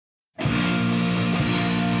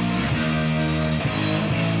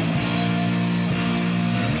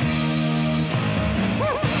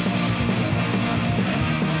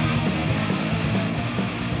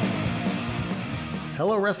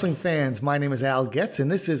Hello, wrestling fans. My name is Al Getz,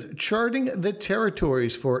 and this is Charting the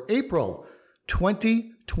Territories for April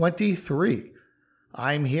 2023.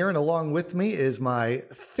 I'm here, and along with me is my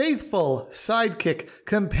faithful sidekick,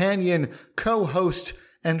 companion, co-host,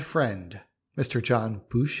 and friend, Mr. Jon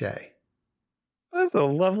Boucher. That's a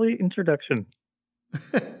lovely introduction.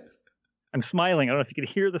 I'm smiling. I don't know if you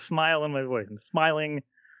could hear the smile in my voice. I'm smiling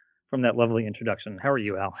from that lovely introduction. How are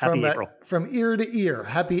you, Al? Happy April. From ear to ear.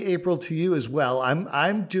 Happy April to you as well.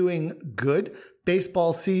 I'm doing good.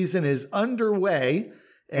 Baseball season is underway.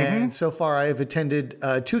 And so far I have attended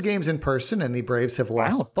 2 games in person, and the Braves have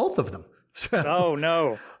lost both of them. Oh,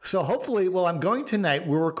 no. So hopefully, I'm going tonight.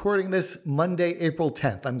 We're recording this Monday, April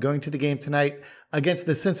 10th. I'm going to the game tonight against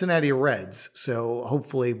the Cincinnati Reds. So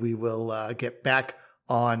hopefully we will get back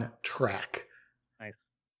on track. Nice.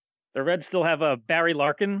 The Reds still have Barry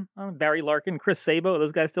Larkin, Chris Sabo. Are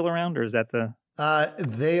those guys still around, or is that the?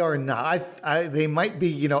 They are not. They might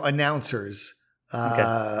be, announcers.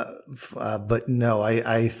 But no,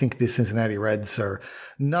 I think the Cincinnati Reds are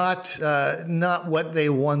not what they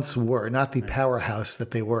once were, not the powerhouse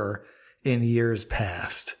that they were in years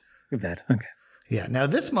past. Too bad. Okay. Yeah. Now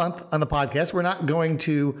this month on the podcast, we're not going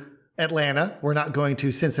to Atlanta. We're not going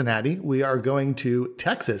to Cincinnati. We are going to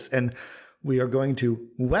Texas, and we are going to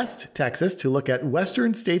West Texas to look at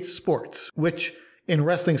Western States sports, which in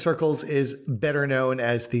wrestling circles is better known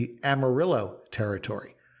as the Amarillo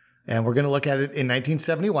territory. And we're going to look at it in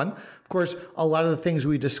 1971. Of course, a lot of the things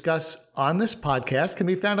we discuss on this podcast can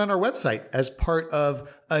be found on our website as part of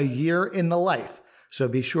A Year in the Life. So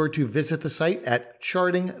be sure to visit the site at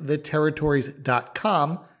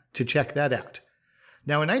chartingtheterritories.com to check that out.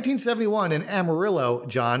 Now, in 1971 in Amarillo,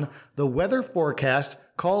 John, the weather forecast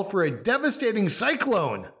called for a devastating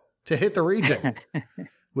cyclone to hit the region,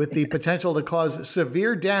 with the potential to cause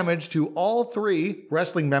severe damage to all 3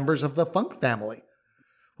 wrestling members of the Funk family.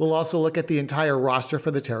 We'll also look at the entire roster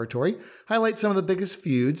for the territory, highlight some of the biggest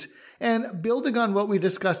feuds, and building on what we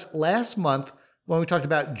discussed last month when we talked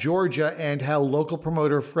about Georgia and how local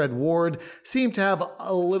promoter Fred Ward seemed to have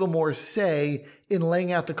a little more say in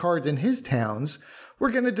laying out the cards in his towns, we're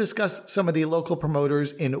going to discuss some of the local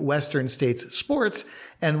promoters in Western States sports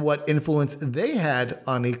and what influence they had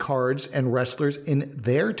on the cards and wrestlers in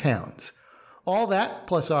their towns. All that,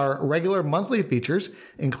 plus our regular monthly features,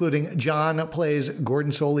 including John Plays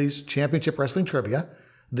Gordon Soley's Championship Wrestling Trivia,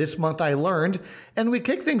 This Month I Learned, and we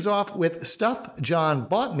kick things off with Stuff John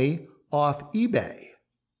Bought Me off eBay.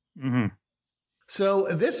 Mm-hmm. So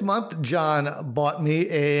this month, John bought me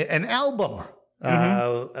an album.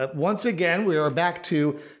 Once again, we are back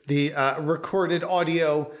to the recorded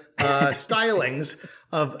audio stylings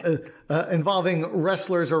of involving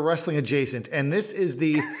wrestlers or wrestling adjacent. And this is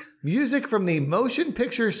the music from the motion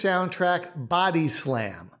picture soundtrack Body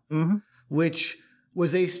Slam, which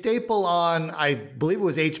was a staple on, I believe it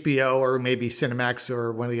was HBO or maybe Cinemax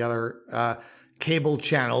or one of the other cable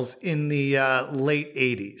channels in the late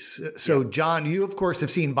 80s. So, John, you, of course,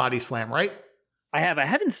 have seen Body Slam, right? I have. I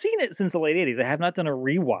haven't seen it since the late 80s. I have not done a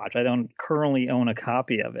rewatch. I don't currently own a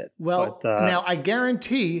copy of it. Well, now I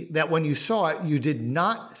guarantee that when you saw it, you did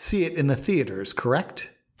not see it in the theaters, correct?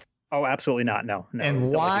 Oh, absolutely not. No.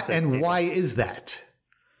 And why? And why is that?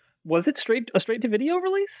 Was it a straight to video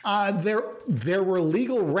release? There were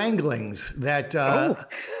legal wranglings that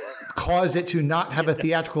caused it to not have a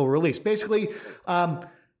theatrical release. Basically,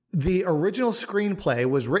 the original screenplay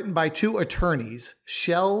was written by 2 attorneys,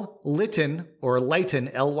 Shel Litton, or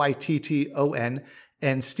Lytton, Lytton,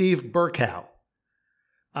 and Steve Burkow.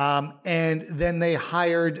 And then they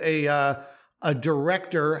hired a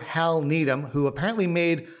director, Hal Needham, who apparently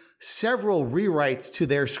made several rewrites to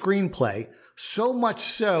their screenplay, so much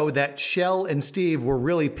so that Shel and Steve were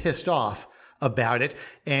really pissed off about it.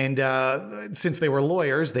 And since they were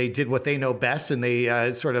lawyers, they did what they know best, and they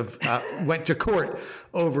went to court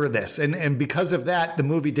over this. And because of that, the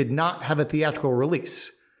movie did not have a theatrical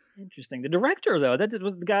release. Interesting. The director, though, that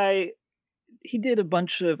was the guy. He did a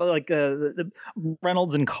bunch of the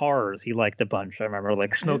Reynolds and Cars. He liked a bunch. I remember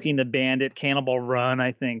Smoking the Bandit, Cannibal Run,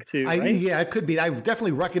 I think too. Right? Yeah, it could be. I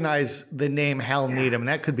definitely recognize the name Hal Needham, and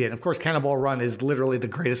that could be it. And of course, Cannibal Run is literally the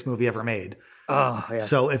greatest movie ever made. Oh, yeah.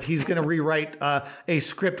 So if he's going to rewrite a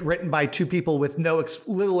script written by 2 people with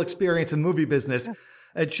little experience in movie business,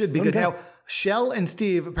 it should be good. Now, Shel and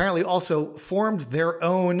Steve apparently also formed their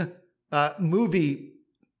own movie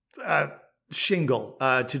shingle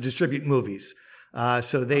to distribute movies.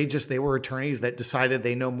 So they were attorneys that decided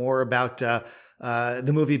they know more about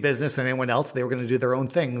the movie business than anyone else. They were going to do their own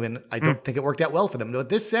thing, and I don't think it worked out well for them. But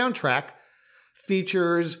this soundtrack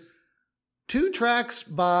features 2 tracks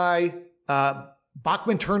by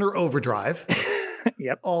Bachman Turner Overdrive.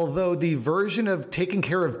 Yep. Although the version of Taking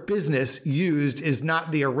Care of Business used is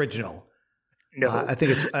not the original. No. I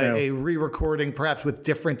think it's a re-recording, perhaps with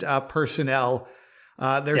different personnel.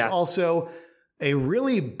 There's also a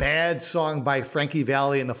really bad song by Frankie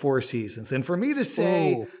Valli and the Four Seasons. And for me to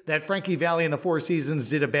say that Frankie Valli and the Four Seasons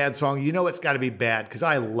did a bad song, it's got to be bad, because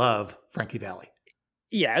I love Frankie Valli.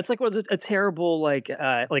 Yeah, it's like a terrible like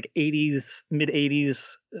 80s, mid 80s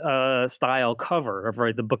style cover of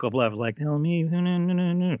the Book of Love. Like, tell me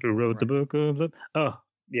who wrote the Book of Love. Oh,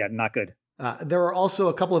 yeah, not good. There are also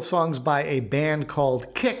a couple of songs by a band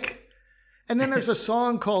called Kick. And then there's a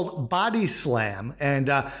song called Body Slam. And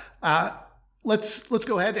let's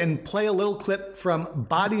go ahead and play a little clip from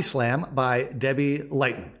Body Slam by Debbie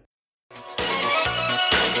Lighton.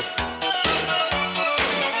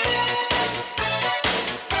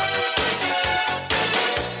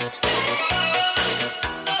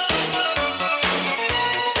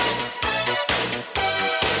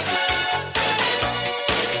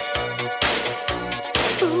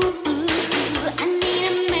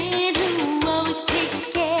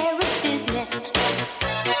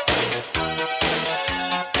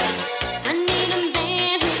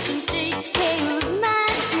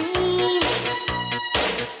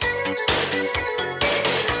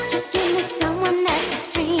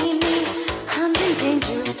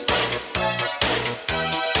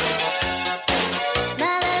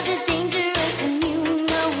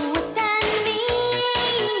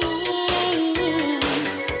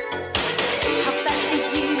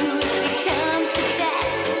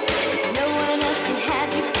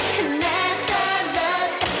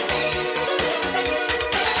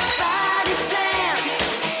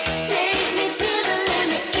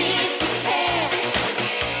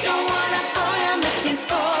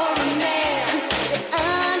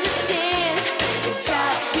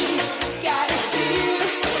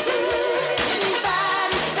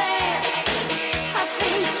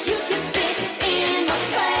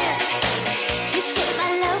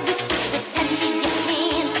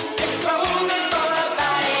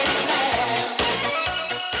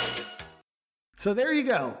 So there you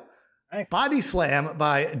go. Nice. Body Slam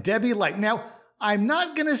by Debbie Light. Now, I'm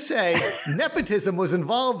not going to say nepotism was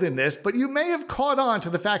involved in this, but you may have caught on to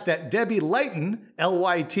the fact that Debbie Lighton,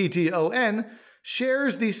 Lytton,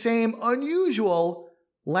 shares the same unusual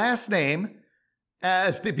last name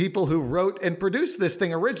as the people who wrote and produced this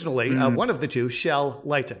thing originally. One of the two, Shel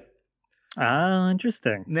Lighton. Ah,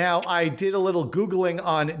 interesting. Now, I did a little Googling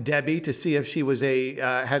on Debbie to see if she was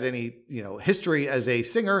had any history as a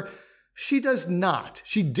singer. She does not.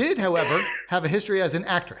 She did, however, have a history as an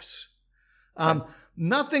actress. The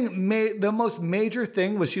most major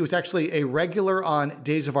thing was she was actually a regular on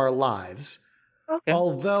Days of Our Lives. Okay.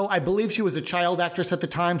 Although I believe she was a child actress at the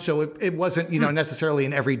time, so it wasn't, necessarily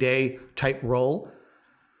an everyday type role.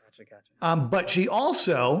 Gotcha. But she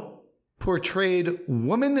also portrayed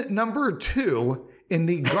woman number 2 in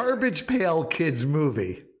the Garbage Pail Kids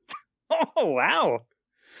movie. Oh, wow.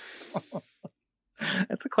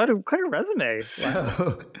 That's quite a resume.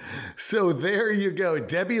 So there you go.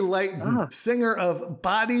 Debbie Lighton, singer of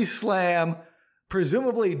Body Slam,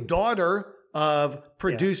 presumably daughter of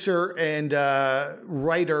producer and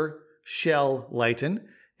writer Shel Lighton,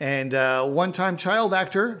 and one-time child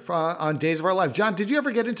actor on Days of Our Lives. John, did you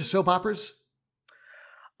ever get into soap operas?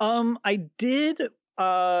 I did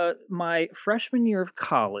my freshman year of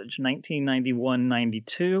college,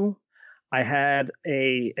 1991-92. I had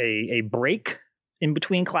a break in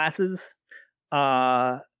between classes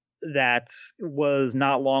that was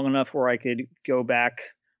not long enough where I could go back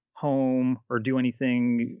home or do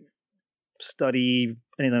anything, study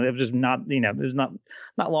anything. It was just not, it was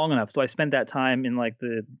not long enough. So I spent that time in like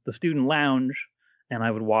the student lounge, and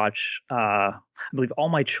I would watch, I believe, All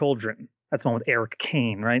My Children. That's the one with Erica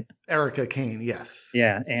Kane, right? Erica Kane, yes.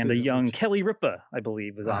 Yeah, and a young Kelly Ripa, I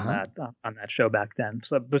believe, was on that show back then.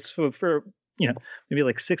 So, but for maybe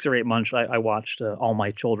like 6 or 8 months, I watched All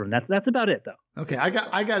My Children. That's about it, though. Okay, I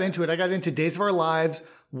got into it. I got into Days of Our Lives,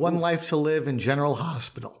 One Life to Live, and General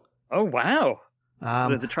Hospital. Oh, wow.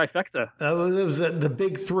 The trifecta. It was the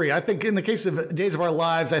big 3. I think in the case of Days of Our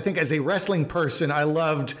Lives, I think as a wrestling person, I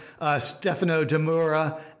loved Stefano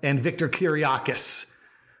Demura and Victor Kiriakis.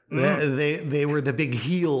 They were the big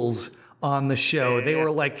heels on the show. They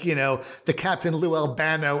were like, the Captain Lou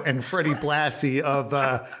Albano and Freddie Blassie of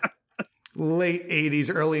late 80s,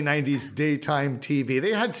 early 90s daytime TV.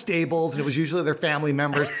 They had stables, and it was usually their family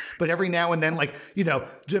members. But every now and then, like,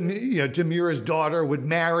 Demura's daughter would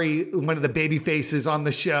marry one of the baby faces on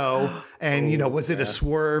the show. And, was it a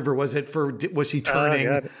swerve, or was she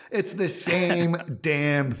turning? It's the same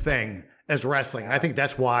damn thing as wrestling. And I think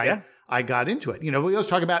that's why I got into it. You know, we always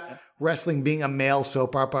talk about wrestling being a male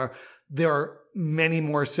soap opera. There are many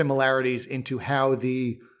more similarities into how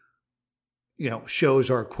the, you know, shows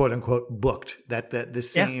are quote unquote booked, that the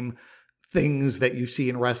same things that you see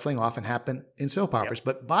in wrestling often happen in soap operas.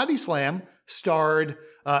 But Body Slam starred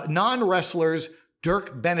non-wrestlers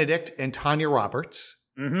Dirk Benedict and Tanya Roberts.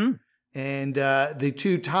 Mm-hmm. And the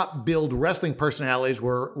two top billed wrestling personalities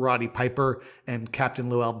were Roddy Piper and Captain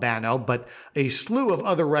Lou Albano, but a slew of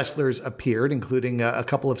other wrestlers appeared, including a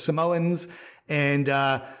couple of Samoans and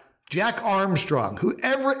Jack Armstrong,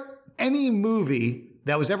 any movie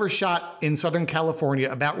that was ever shot in Southern California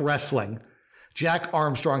about wrestling, Jack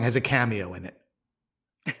Armstrong has a cameo in it.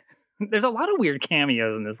 There's a lot of weird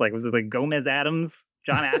cameos in this. Like, was it like Gomez Adams,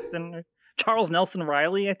 John Aston, Charles Nelson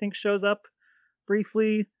Riley, I think, shows up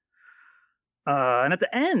briefly. And at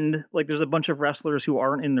the end, like, there's a bunch of wrestlers who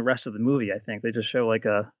aren't in the rest of the movie, I think. They just show, like,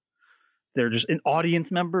 they're just audience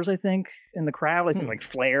members, I think, in the crowd. I think, like,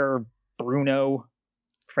 Flair, Bruno,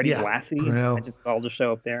 Freddie Blassie. Bruno. They just all just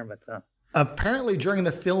show up there, but... Apparently during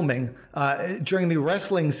the filming, during the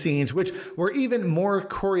wrestling scenes, which were even more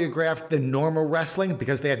choreographed than normal wrestling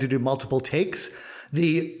because they had to do multiple takes,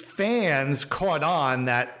 the fans caught on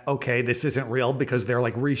that, okay, this isn't real because they're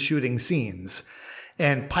like reshooting scenes.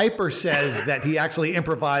 And Piper says that he actually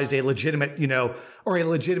improvised a legitimate, you know, or a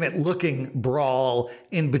legitimate looking brawl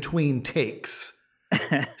in between takes.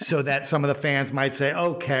 So that some of the fans might say,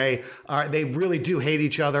 okay, they really do hate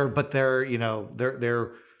each other, but they're, you know,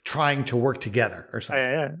 they're trying to work together or something.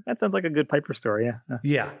 Yeah, that sounds like a good Piper story.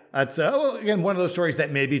 Yeah, that's again one of those stories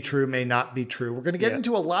that may be true, may not be true. We're going to get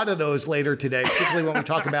into a lot of those later today, particularly when we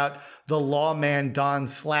talk about the lawman Don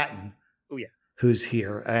Slatton, who's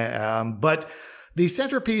here. But the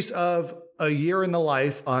centerpiece of A Year in the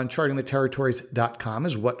Life on chartingtheterritories.com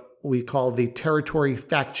is what we call the Territory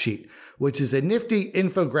Fact Sheet, which is a nifty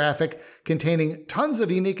infographic containing tons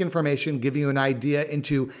of unique information, giving you an idea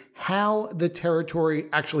into how the territory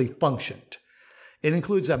actually functioned. It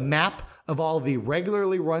includes a map of all the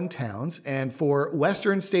regularly run towns, and for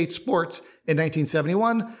Western State sports in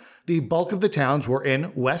 1971, the bulk of the towns were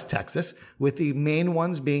in West Texas, with the main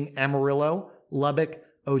ones being Amarillo, Lubbock,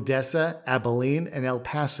 Odessa, Abilene, and El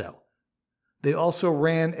Paso. They also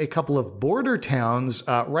ran a couple of border towns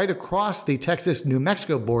right across the Texas-New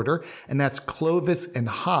Mexico border, and that's Clovis and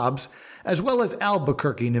Hobbs, as well as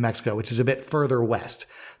Albuquerque, New Mexico, which is a bit further west.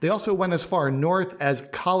 They also went as far north as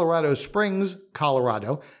Colorado Springs,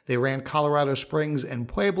 Colorado. They ran Colorado Springs and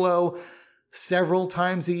Pueblo several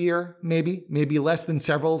times a year, maybe less than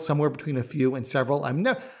several, somewhere between a few and several. I'm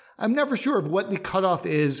never sure of what the cutoff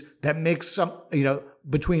is that makes some, you know,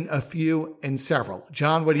 between a few and several.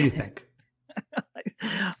 John, what do you think?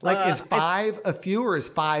 Like, is five a few or is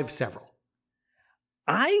five several?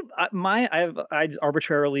 I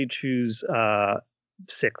arbitrarily choose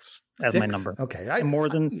 6 as my number. Okay,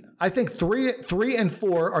 I think three and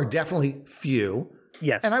 4 are definitely few.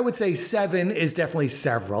 Yes, and I would say 7 is definitely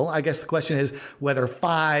several. I guess the question is whether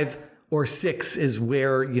 5 or 6 is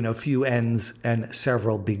where, you know, few ends and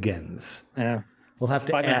several begins. Yeah, we'll have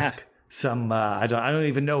to ask some. I don't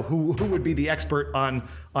even know who would be the expert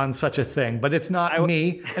on such a thing, but it's not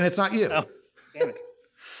me and it's not you. Oh, damn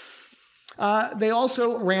it. They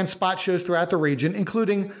also ran spot shows throughout the region,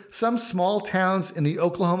 including some small towns in the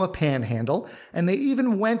Oklahoma Panhandle, and they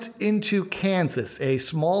even went into Kansas, a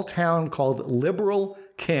small town called Liberal,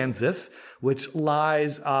 Kansas, which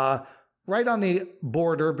lies right on the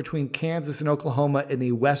border between Kansas and Oklahoma in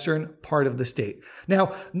the western part of the state.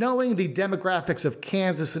 Now, knowing the demographics of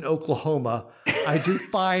Kansas and Oklahoma, I do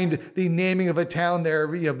find the naming of a town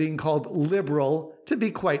there, you know, being called Liberal to be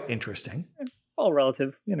quite interesting. All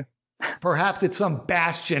relative, you know. Perhaps it's some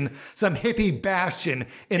bastion, some hippie bastion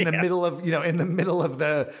in the middle of, you know, in the middle of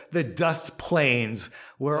the Dust Plains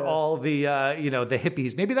where all the, you know, the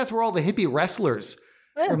hippies, maybe that's where all the hippie wrestlers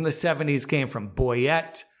from the 70s came from.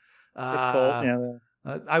 Boyette.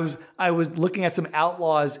 I was looking at some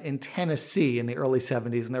outlaws in Tennessee in the early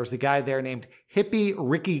 70s, and there was a guy there named Hippie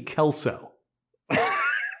Ricky Kelso.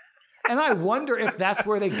 And I wonder if that's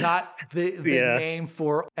where they got the name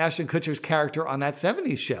for Ashton Kutcher's character on that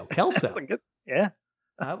 70s show, Kelso. Yeah.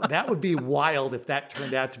 That would be wild if that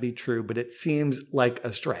turned out to be true, but it seems like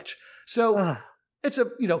a stretch. So it's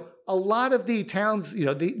a lot of the towns, you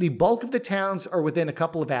know, the bulk of the towns are within a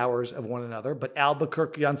couple of hours of one another, but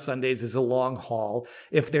Albuquerque on Sundays is a long haul.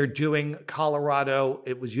 If they're doing Colorado,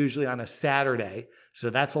 it was usually on a Saturday. So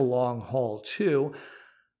that's a long haul too.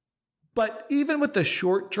 But even with the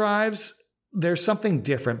short drives, there's something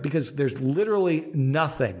different because there's literally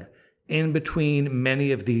nothing in between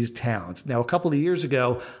many of these towns. Now, a couple of years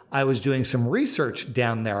ago, I was doing some research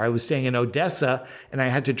down there. I was staying in Odessa, and I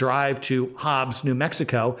had to drive to Hobbs, New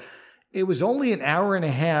Mexico. It was only an hour and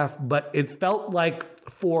a half, but it felt like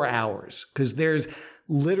 4 hours because there's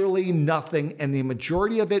literally nothing, and the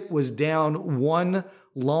majority of it was down one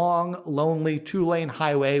long, lonely 2-lane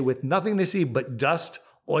highway with nothing to see but dust,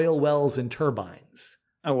 oil wells, and turbines.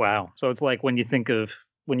 Oh wow! So it's like when you think of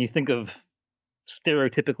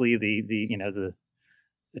stereotypically the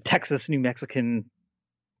Texas New Mexican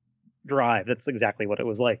drive. That's exactly what it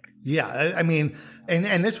was like. Yeah, I mean,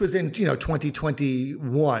 and this was in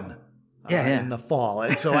 2021 in the fall,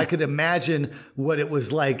 and so I could imagine what it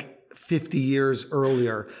was like 50 years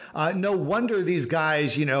earlier. No wonder these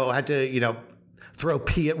guys, had to, throw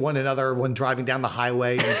pee at one another when driving down the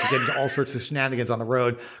highway and to get into all sorts of shenanigans on the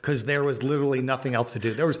road because there was literally nothing else to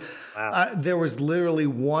do. There was literally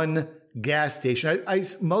one gas station.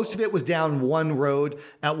 Most of it was down one road.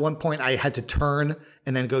 At one point, I had to turn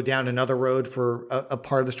and then go down another road for a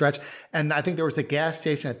part of the stretch. And I think there was a gas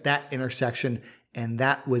station at that intersection, and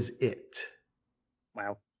that was it.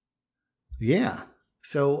 Wow. Yeah.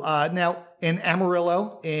 So now in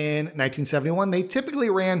Amarillo in 1971, they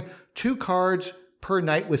typically ran 2 cards per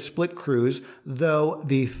night with split crews, though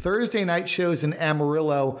the Thursday night shows in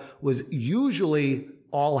Amarillo was usually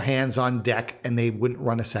all hands on deck and they wouldn't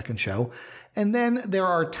run a second show. And then there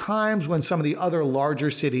are times when some of the other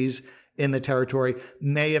larger cities in the territory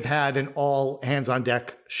may have had an all hands on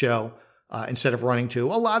deck show instead of running 2.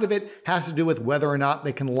 A lot of it has to do with whether or not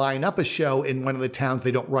they can line up a show in one of the towns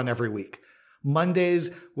they don't run every week.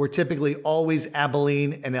 Mondays were typically always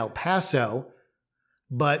Abilene and El Paso,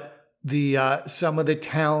 but some of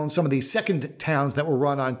the second towns that were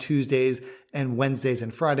run on Tuesdays and Wednesdays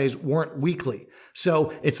and Fridays weren't weekly.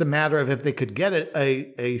 So it's a matter of if they could get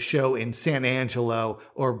a show in San Angelo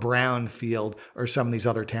or Brownfield or some of these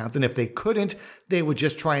other towns. And if they couldn't, they would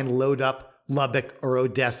just try and load up Lubbock or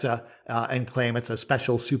Odessa and claim it's a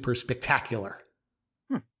special super spectacular.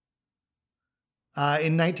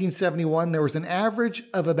 In 1971, there was an average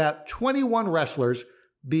of about 21 wrestlers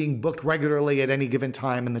being booked regularly at any given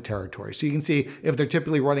time in the territory. So you can see if they're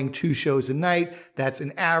typically running 2 shows a night, that's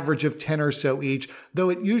an average of 10 or so each,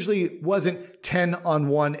 though it usually wasn't 10 on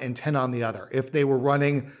one and 10 on the other. If they were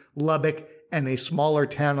running Lubbock and a smaller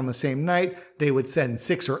town on the same night, they would send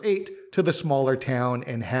 6 or 8 to the smaller town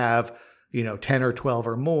and have, 10 or 12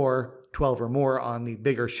 or more on the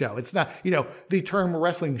bigger show. It's not, the term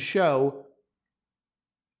wrestling show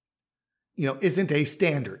isn't a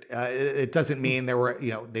standard. It doesn't mean there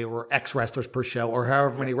were X wrestlers per show or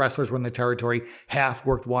however many wrestlers were in the territory. Half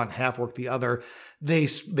worked one, half worked the other. They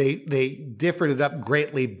differed it up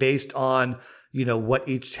greatly based on, what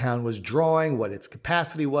each town was drawing, what its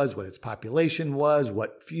capacity was, what its population was,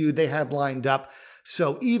 what feud they had lined up.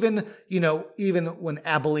 So even when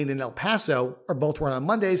Abilene and El Paso are both run on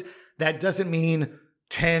Mondays, that doesn't mean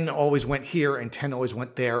 10 always went here and 10 always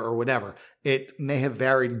went there or whatever. It may have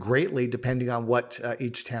varied greatly depending on what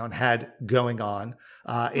each town had going on.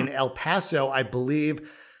 In El Paso, I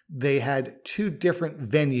believe they had 2 different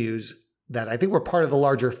venues that I think were part of the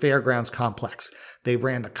larger fairgrounds complex. They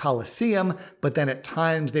ran the Coliseum, but then at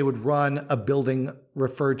times they would run a building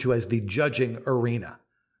referred to as the judging arena.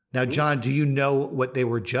 Now, John, do you know what they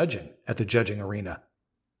were judging at the judging arena?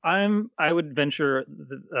 I would venture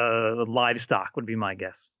the livestock would be my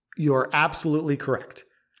guess. You're absolutely correct.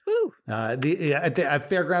 At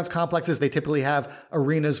fairgrounds complexes, they typically have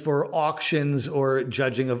arenas for auctions or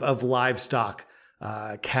judging of livestock,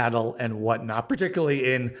 cattle and whatnot,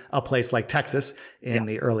 particularly in a place like Texas in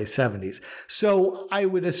the early 70s. So I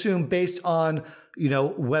would assume based on,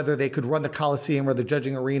 whether they could run the Coliseum or the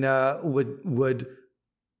judging arena would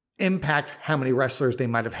impact how many wrestlers they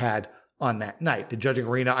might have had on that night. The judging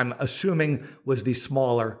arena, I'm assuming, was the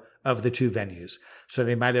smaller of the 2 venues. So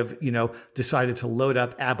they might have, decided to load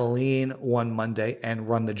up Abilene one Monday and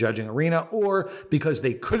run the judging arena, or because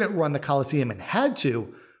they couldn't run the Coliseum and had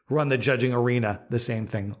to run the judging arena, the same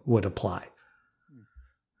thing would apply.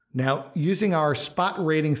 Now, using our spot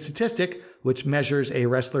rating statistic, which measures a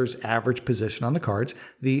wrestler's average position on the cards,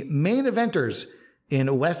 the main eventers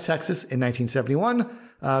in West Texas in 1971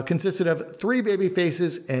 consisted of 3 baby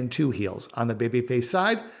faces and 2 heels. On the babyface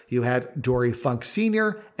side, you had Dory Funk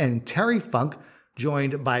Sr. and Terry Funk,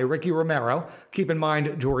 joined by Ricky Romero. Keep in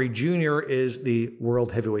mind, Dory Jr. is the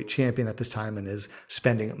world heavyweight champion at this time and is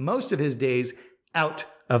spending most of his days out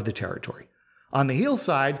of the territory. On the heel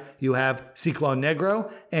side, you have Ciclon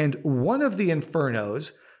Negro and one of the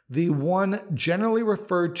Infernos, the one generally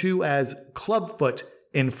referred to as Clubfoot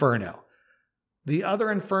Inferno. The other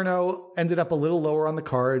Inferno ended up a little lower on the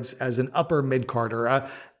cards as an upper mid-carder.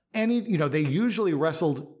 They usually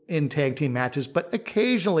wrestled in tag team matches, but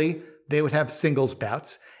occasionally they would have singles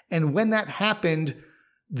bouts. And when that happened,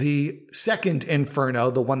 the second Inferno,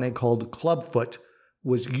 the one they called Clubfoot,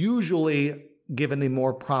 was usually given the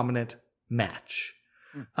more prominent match.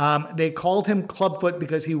 They called him Clubfoot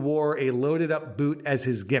because he wore a loaded up boot as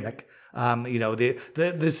his gimmick.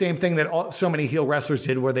 The same thing that so many heel wrestlers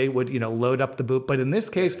did where they would, load up the boot. But in this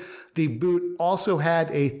case, the boot also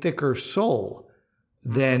had a thicker sole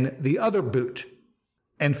than the other boot.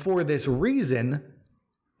 And for this reason,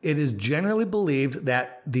 it is generally believed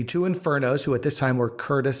that the two Infernos, who at this time were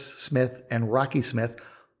Curtis Smith and Rocky Smith,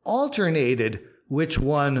 alternated which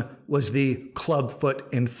one was the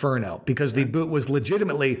Clubfoot Inferno, because the boot was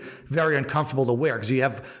legitimately very uncomfortable to wear because you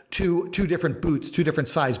have two different boots, two different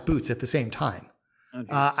size boots at the same time. Okay.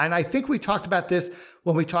 And I think we talked about this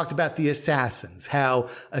when we talked about the Assassins, how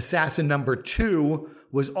Assassin number 2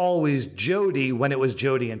 was always Jody when it was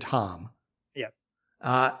Jody and Tom.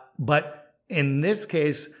 Yeah. But in this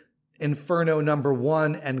case, Inferno number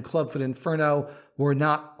 1 and Clubfoot Inferno were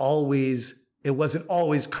not always. It wasn't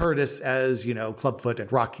always Curtis as, Clubfoot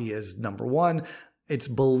and Rocky as number 1. It's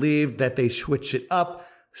believed that they switched it up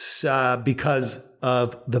because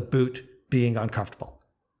of the boot being uncomfortable.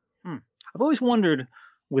 I've always wondered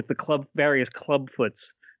with the various Clubfoots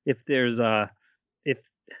if there's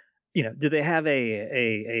do they have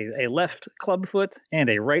a left Clubfoot and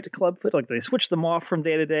a right Clubfoot? Like, do they switch them off from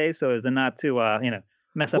day to day so as not to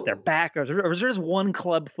mess up their back, or is there just one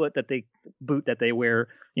Clubfoot that they wear,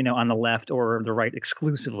 on the left or the right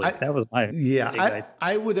exclusively? That was my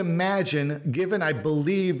I would imagine, given I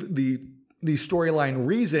believe the storyline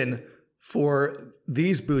reason for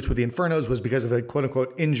these boots with the Infernos was because of a quote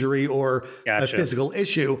unquote injury or a physical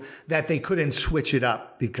issue, that they couldn't switch it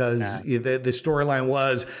up because the storyline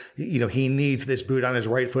was, he needs this boot on his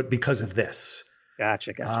right foot because of this.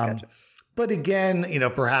 Gotcha. But again,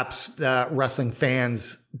 perhaps wrestling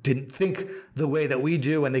fans didn't think the way that we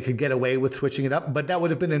do and they could get away with switching it up. But that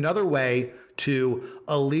would have been another way to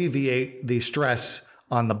alleviate the stress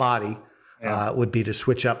on the body, would be to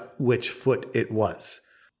switch up which foot it was.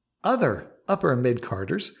 Other upper and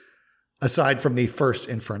mid-carders, aside from the first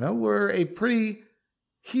Inferno, were a pretty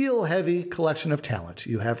heel-heavy collection of talent.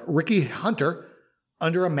 You have Ricky Hunter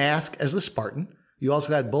under a mask as the Spartan. You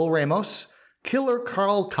also had Bull Ramos, Killer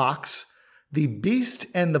Carl Cox, the Beast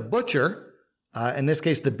and the Butcher. In this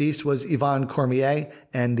case, the Beast was Yvonne Cormier,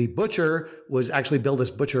 and the Butcher was actually billed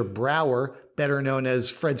as Butcher Brower, better known as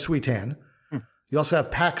Fred Sweetan. You also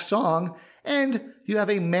have Pak Song, and you have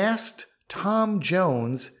a masked Tom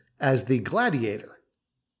Jones as the Gladiator.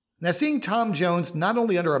 Now, seeing Tom Jones not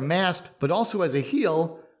only under a mask, but also as a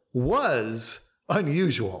heel was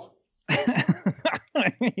unusual.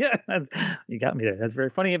 Yeah, you got me there. That's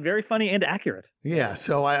very funny and accurate. Yeah,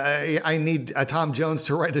 so I need Tom Jones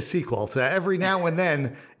to write a sequel. So every now and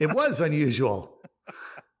then, it was unusual.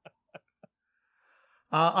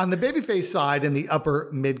 On the babyface side, in the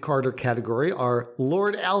upper mid-carder category, are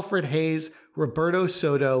Lord Alfred Hayes, Roberto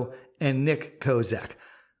Soto, and Nick Kozak.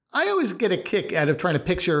 I always get a kick out of trying to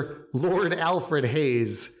picture Lord Alfred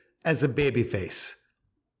Hayes as a babyface.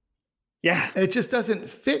 Yeah. It just doesn't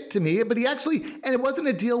fit to me. But and it wasn't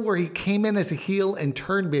a deal where he came in as a heel and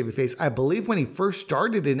turned babyface. I believe when he first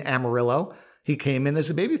started in Amarillo, he came in as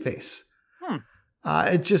a babyface.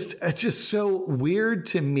 It's just so weird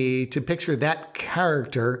to me to picture that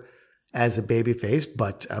character as a babyface,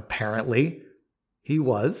 but apparently he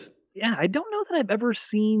was. Yeah, I don't know that I've ever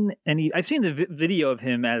seen any. I've seen the video of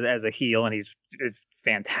him as a heel, and it's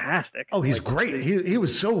fantastic. Oh, he's great. He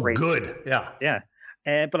was so great. Good. Yeah. Yeah.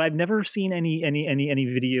 But I've never seen any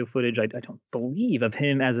video footage. I don't believe of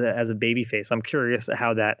him as a babyface. I'm curious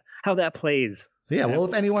how that plays. Yeah. Well,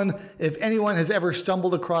 if anyone has ever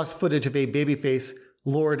stumbled across footage of a babyface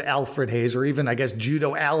Lord Alfred Hayes, or even I guess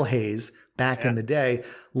Judo Al Hayes back in the day,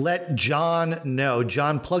 let John know.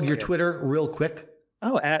 John, plug your Twitter real quick.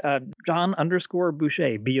 Oh, at John_Boucher,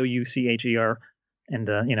 Boucher,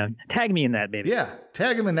 and tag me in that, baby. Yeah,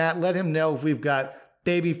 tag him in that. Let him know if we've got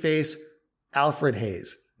babyface Alfred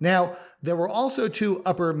Hayes. Now, there were also two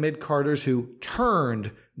upper mid-carders who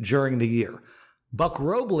turned during the year. Buck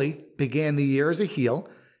Robley began the year as a heel.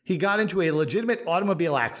 He got into a legitimate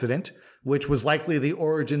automobile accident, which was likely the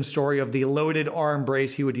origin story of the loaded arm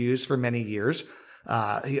brace he would use for many years.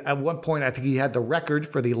 At one point, I think he had the record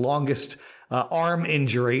for the longest arm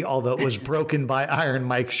injury, although it was broken by Iron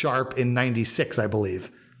Mike Sharp in '96, I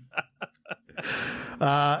believe.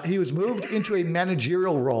 He was moved into a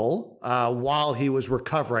managerial role while he was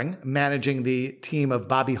recovering, managing the team of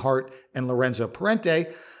Bobby Hart and Lorenzo Parente.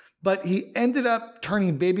 But he ended up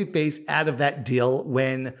turning babyface out of that deal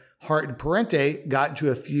when Hart and Parente got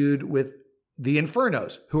into a feud with the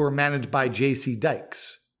Infernos, who were managed by J.C.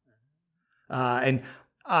 Dykes. The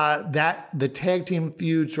tag team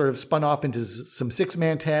feud sort of spun off into some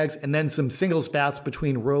six-man tags and then some singles bouts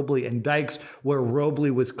between Robley and Dykes, where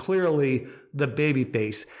Robley was clearly the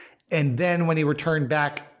babyface. And then when he returned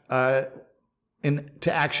back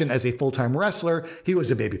into action as a full-time wrestler, he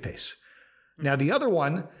was a babyface. Now, the other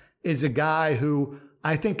one is a guy who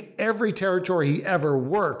I think every territory he ever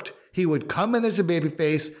worked, he would come in as a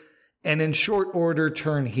babyface and in short order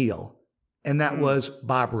turn heel. And that was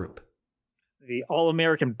Bob Roop. The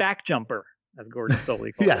All-American back jumper, as Gordon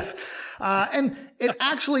Stoley called Yes. And it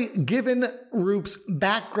actually, given Roop's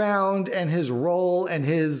background and his role and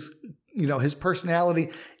his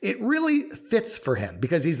personality, it really fits for him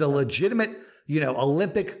because he's a legitimate,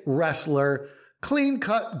 Olympic wrestler,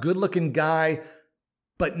 clean-cut, good-looking guy,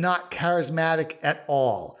 but not charismatic at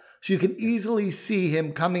all. So you can easily see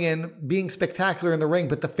him coming in, being spectacular in the ring,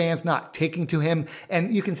 but the fans not taking to him.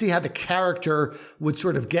 And you can see how the character would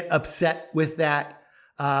sort of get upset with that.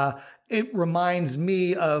 It reminds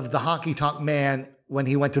me of the Honky Tonk Man when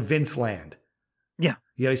he went to Vince Land. Yeah.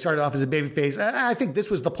 He started off as a babyface. I think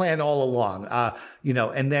this was the plan all along,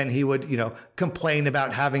 and then he would, complain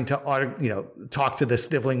about having to, talk to the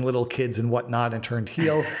sniveling little kids and whatnot and turned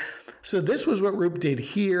heel. So this was what Roop did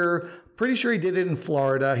here. Pretty sure he did it in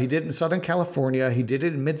Florida. He did it in Southern California. He did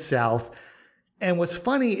it in Mid-South. And what's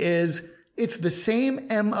funny is it's the same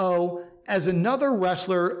MO as another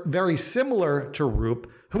wrestler very similar to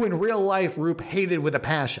Roop, who in real life Roop hated with a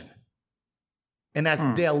passion. And that's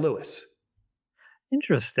Dale Lewis.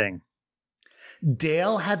 Interesting.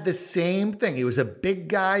 Dale had the same thing. He was a big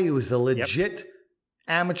guy. He was a legit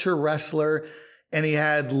amateur wrestler. And he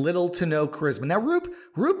had little to no charisma. Now,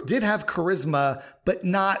 Roop did have charisma, but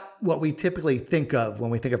not what we typically think of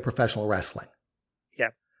when we think of professional wrestling.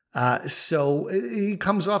 Yeah. So he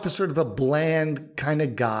comes off as sort of a bland kind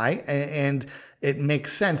of guy, and it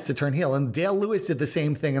makes sense to turn heel. And Dale Lewis did the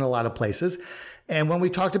same thing in a lot of places. And when we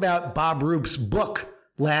talked about Bob Roop's book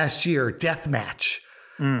last year, Deathmatch,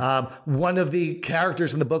 one of the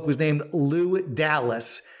characters in the book was named Lou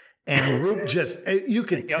Dallas. And Roop you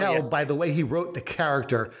could tell by the way he wrote the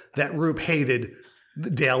character that Roop hated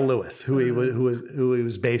Dale Lewis, who he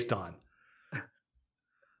was based on.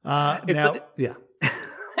 It's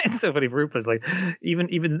so funny. Roop was like, even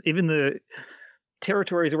the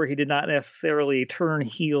territories where he did not necessarily turn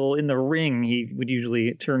heel in the ring, he would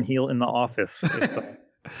usually turn heel in the office.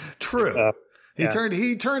 True. He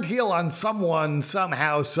turned heel on someone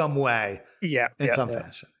somehow, some way. Yeah. In some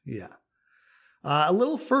fashion. Yeah. A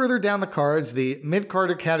little further down the cards, the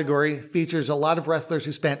mid-carder category features a lot of wrestlers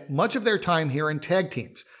who spent much of their time here in tag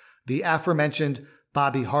teams. The aforementioned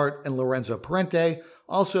Bobby Hart and Lorenzo Parente,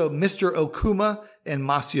 also Mr. Okuma and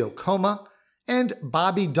Masio Koma, and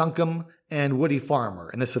Bobby Duncombe and Woody Farmer.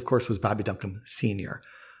 And this, of course, was Bobby Duncombe Sr.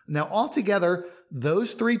 Now, altogether,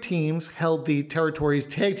 those three teams held the territory's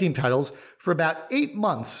tag team titles for about 8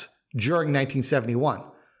 months during 1971.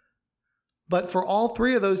 But for all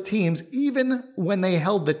three of those teams, even when they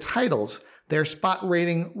held the titles, their spot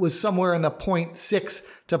rating was somewhere in the 0.6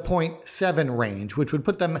 to 0.7 range, which would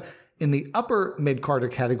put them in the upper mid-carder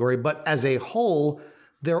category. But as a whole,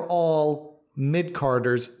 they're all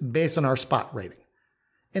mid-carders based on our spot rating.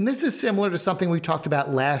 And this is similar to something we talked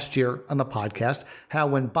about last year on the podcast, how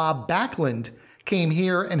when Bob Backlund came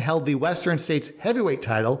here and held the Western States heavyweight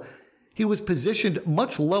title, he was positioned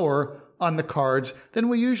much lower on the cards than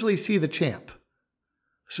we usually see the champ.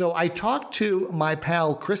 So I talked to my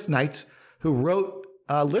pal Chris Knights, who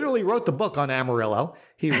literally wrote the book on Amarillo.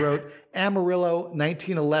 He wrote Amarillo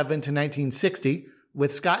 1911 to 1960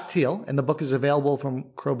 with Scott Teal, and the book is available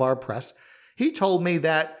from Crowbar Press. He told me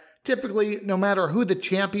that typically, no matter who the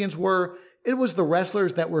champions were, it was the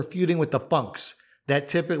wrestlers that were feuding with the Funks that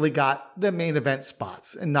typically got the main event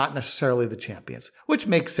spots and not necessarily the champions, which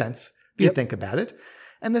makes sense if you think about it.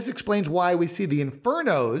 And this explains why we see the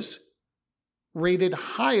Infernos rated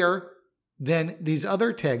higher than these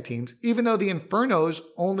other tag teams, even though the Infernos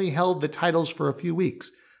only held the titles for a few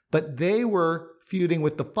weeks. But they were feuding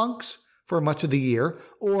with the Funks for much of the year,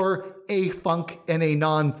 or a Funk and a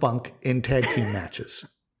non-Funk in tag team matches.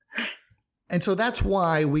 And so that's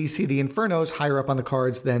why we see the Infernos higher up on the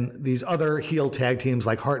cards than these other heel tag teams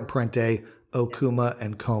like Hart and Parente, Okuma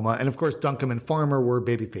and Koma. And of course, Duncombe and Farmer were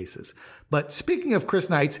babyfaces. But speaking of Chris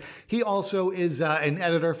Knights, he also is an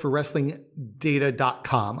editor for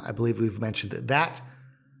WrestlingData.com. I believe we've mentioned that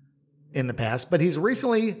in the past, but he's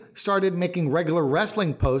recently started making regular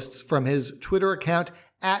wrestling posts from his Twitter account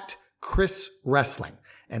at Chris Wrestling.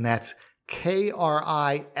 And that's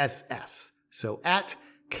KRISS. So at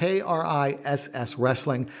KRISS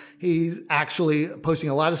Wrestling. He's actually posting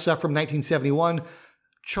a lot of stuff from 1971,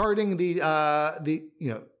 charting the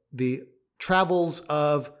travels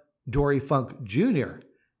of Dory Funk Jr.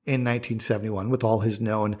 in 1971 with all his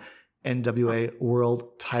known NWA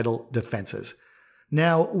World Title defenses.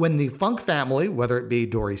 Now, when the Funk family, whether it be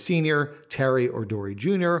Dory Sr., Terry, or Dory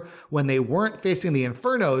Jr., when they weren't facing the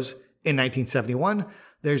Infernos in 1971,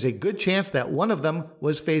 there's a good chance that one of them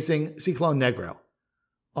was facing Ciclon Negro.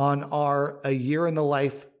 On our A Year in the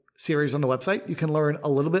Life series on the website, you can learn a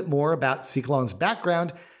little bit more about Ciclon's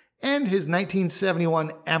background and his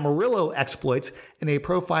 1971 Amarillo exploits in a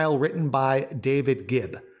profile written by David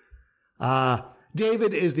Gibb.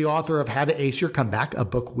 David is the author of How to Ace Your Comeback, a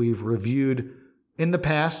book we've reviewed in the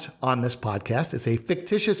past on this podcast. It's a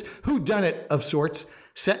fictitious whodunit of sorts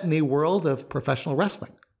set in the world of professional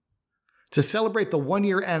wrestling. To celebrate the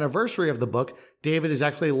one-year anniversary of the book, David has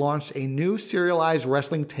actually launched a new serialized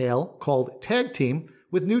wrestling tale called Tag Team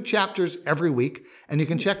with new chapters every week, and you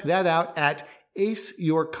can check that out at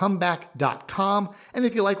aceyourcomeback.com. And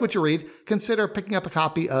if you like what you read, consider picking up a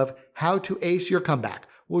copy of How to Ace Your Comeback,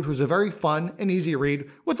 which was a very fun and easy read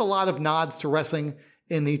with a lot of nods to wrestling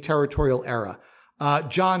in the territorial era.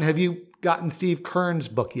 John, have you gotten Steve Kern's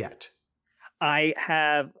book yet? I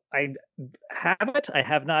have it. I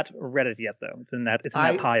have not read it yet, though. It's in that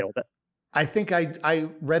pile. I think I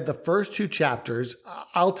read the first two chapters.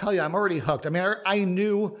 I'll tell you, I'm already hooked. I mean, I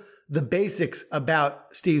knew the basics about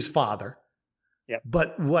Steve's father. Yep.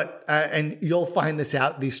 But and you'll find this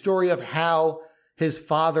out, the story of how his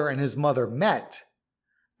father and his mother met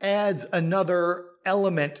adds another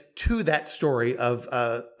element to that story of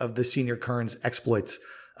the Senior Kern's exploits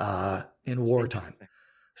in wartime.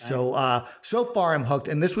 So so far I'm hooked.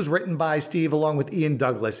 And this was written by Steve along with Ian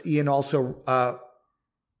Douglas. Ian also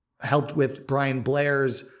helped with Brian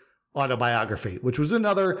Blair's autobiography, which was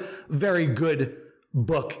another very good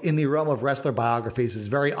book in the realm of wrestler biographies. It's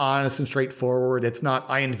very honest and straightforward. It's not,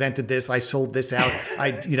 I invented this, I sold this out,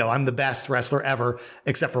 I'm the best wrestler ever,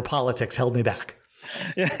 except for politics held me back.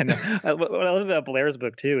 Yeah, no. What I love about Blair's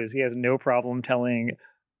book too is he has no problem telling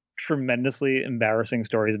tremendously embarrassing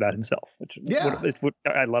stories about himself.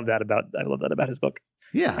 I love that about his book.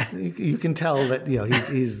 Yeah, you can tell that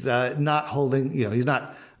he's not holding, he's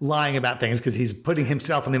not lying about things because he's putting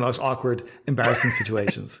himself in the most awkward, embarrassing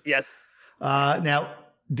situations. Yes. Now,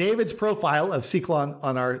 David's profile of Ciclon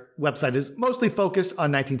on our website is mostly focused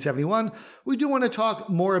on 1971. We do want to talk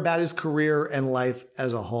more about his career and life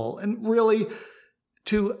as a whole. And really,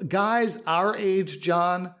 to guys our age,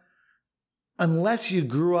 John, unless you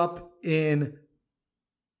grew up in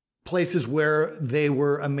places where they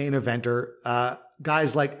were a main eventer,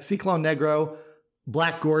 guys like Ciclon Negro,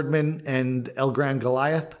 Black Gordman, and El Gran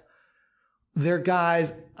Goliath, they're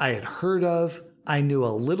guys I had heard of. I knew a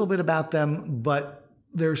little bit about them, but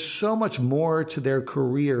there's so much more to their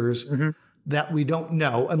careers that we don't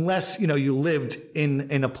know unless, you lived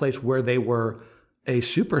in a place where they were a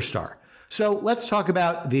superstar. So let's talk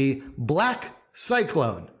about the Black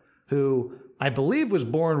Cyclone, who I believe was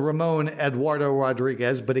born Ramon Eduardo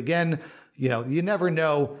Rodriguez. But again, you never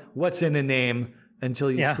know what's in a name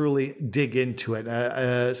until you truly dig into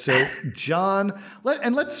it. So John,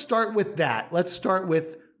 let's start with that. Let's start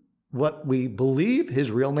with what we believe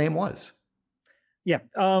his real name was. Yeah.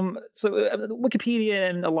 So Wikipedia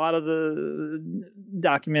and a lot of the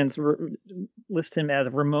documents list him as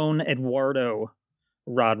Ramon Eduardo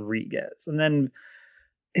Rodriguez. And then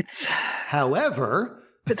However,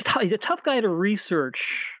 he's a tough guy to research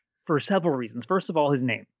for several reasons. First of all, his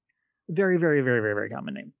name. Very, very, very, very, very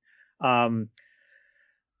common name.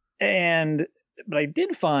 But I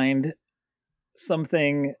did find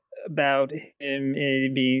something about him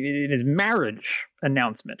in his marriage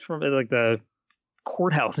announcement from the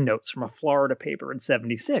courthouse notes from a Florida paper in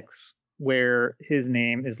 1976, where his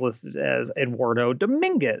name is listed as Eduardo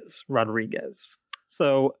Dominguez Rodriguez.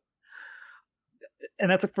 So,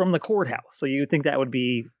 and that's from the courthouse. So you think that would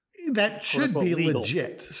be that should be legal.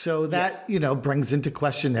 Legit. So that, brings into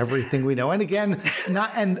question everything we know. And again,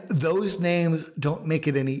 those names don't make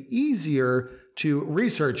it any easier to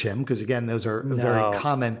research him because, again, those are very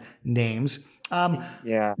common names.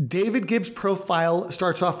 David Gibbs' profile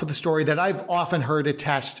starts off with a story that I've often heard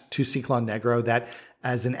attached to Ciclon Negro, that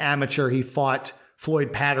as an amateur, he fought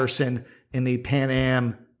Floyd Patterson in the Pan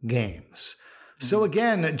Am Games. So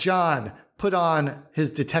again, John put on his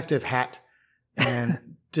detective hat and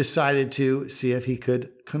decided to see if he could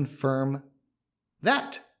confirm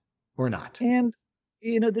that or not? And,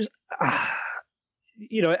 there's,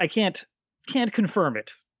 I can't confirm it.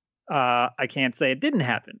 I can't say it didn't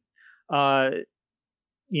happen. But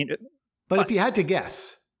if you had to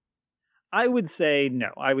guess, I would say no.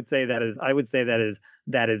 I would say that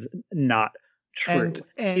is not true.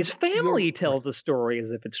 And his family tells the story as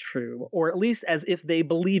if it's true, or at least as if they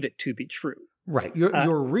believe it to be true. Right.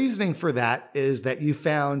 Your reasoning for that is that you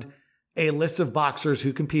found a list of boxers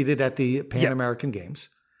who competed at the Pan American Games.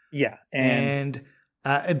 Yeah. And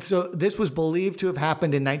so this was believed to have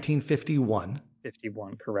happened in 1951.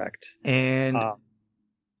 51, correct. And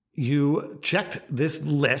you checked this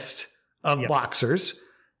list of boxers.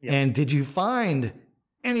 Yep. And did you find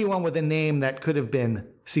anyone with a name that could have been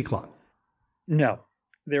Ciclon? No.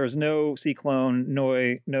 There was no Ciclone,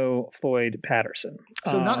 no Floyd Patterson.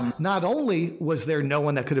 So not only was there no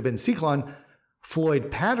one that could have been Ciclone, Floyd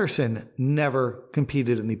Patterson never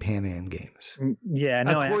competed in the Pan Am Games. Yeah,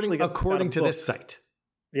 no. According to this site.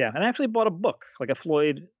 Yeah, and I actually bought a book, like a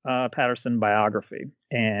Floyd Patterson biography,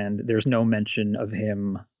 and there's no mention of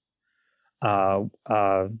him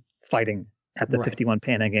fighting at the 51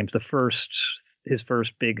 Pan Am Games. His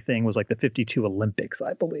first big thing was like the 52 Olympics,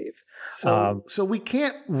 I believe. So we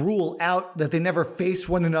can't rule out that they never faced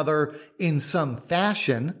one another in some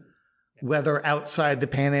fashion, whether outside the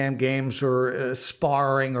Pan Am Games or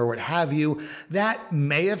sparring or what have you. That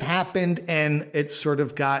may have happened, and it sort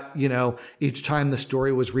of got, each time the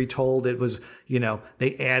story was retold, it was,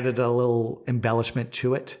 they added a little embellishment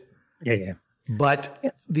to it. Yeah. But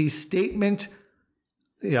the statement,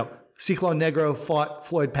 Ciclon Negro fought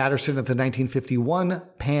Floyd Patterson at the 1951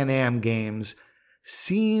 Pan Am Games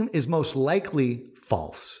is most likely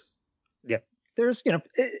false. Yeah. There's,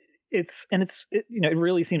 it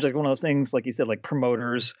really seems like one of those things, like you said, like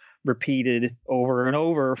promoters repeated over and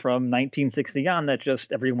over from 1960 on that just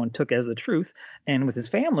everyone took as the truth. And with his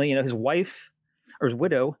family, his wife or his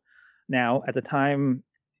widow now at the time,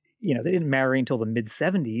 they didn't marry until the mid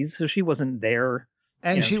 70s. So she wasn't there.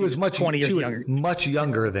 And she was much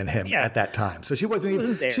younger than him at that time. So she wasn't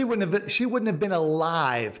even, she wouldn't have been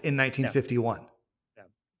alive in 1951. No.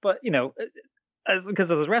 But, because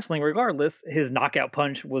of his wrestling, regardless, his knockout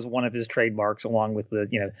punch was one of his trademarks, along with the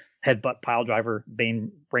headbutt pile driver,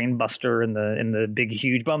 brain buster, and the big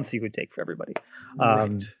huge bumps he would take for everybody.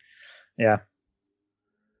 Right. Yeah.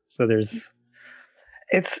 So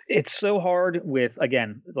it's so hard with,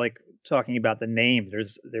 again, like talking about the names.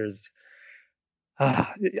 There's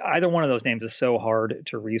either one of those names is so hard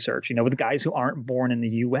to research. With guys who aren't born in the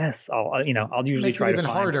U.S., I'll usually try to find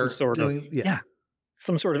harder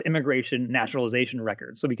some sort of immigration naturalization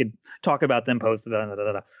record, so we could talk about them post.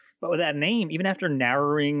 But with that name, even after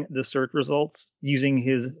narrowing the search results using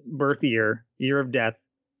his birth year of death,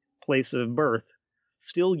 place of birth,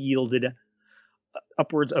 still yielded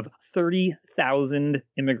upwards of 30,000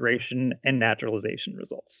 immigration and naturalization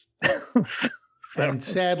results. And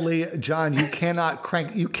sadly, John, you cannot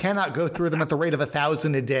go through them at the rate of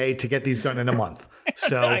 1,000 a day to get these done in a month.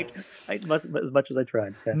 So as much as I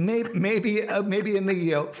tried. Yeah. Maybe in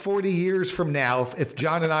the 40 years from now, if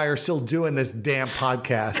John and I are still doing this damn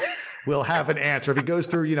podcast, we'll have an answer. If he goes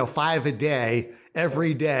through 5 a day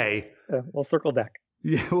every day, we'll circle back.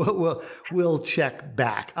 Yeah, we'll check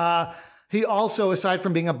back. He also, aside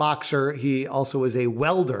from being a boxer, he also is a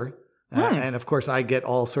welder. And of course, I get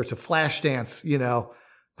all sorts of Flashdance,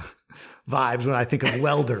 vibes when I think of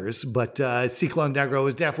welders. But Ciclon Negro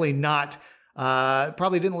is definitely not,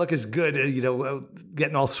 probably didn't look as good,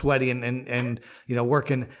 getting all sweaty and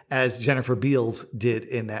working as Jennifer Beals did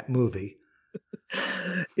in that movie.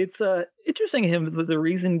 It's interesting. The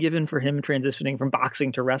reason given for him transitioning from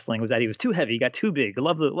boxing to wrestling was that he was too heavy. He got too big.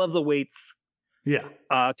 Love the weights. Yeah.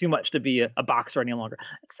 Too much to be a boxer any longer.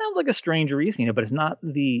 It sounds like a strange reason, but it's not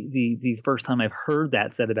the first time I've heard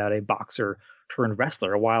that said about a boxer turned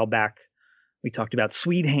wrestler. A while back, we talked about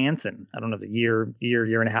Swede Hansen. I don't know, the year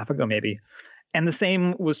and a half ago, maybe. And the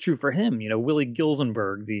same was true for him. Willie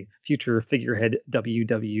Gilzenberg, the future figurehead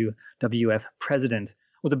WWF president,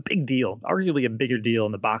 was a big deal, arguably a bigger deal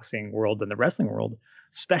in the boxing world than the wrestling world,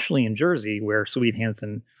 especially in Jersey, where Swede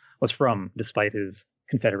Hansen was from, despite his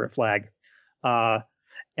Confederate flag.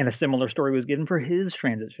 And a similar story was given for his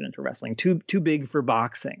transition into wrestling. Too big for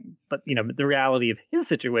boxing. But, the reality of his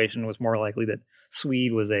situation was more likely that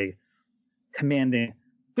Swede was a commanding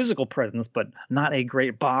physical presence, but not a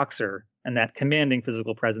great boxer. And that commanding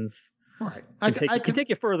physical presence can take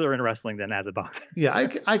you further in wrestling than as a boxer. Yeah,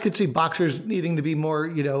 I could see boxers needing to be more,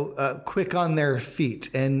 quick on their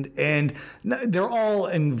feet. And they're all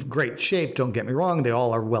in great shape, don't get me wrong. They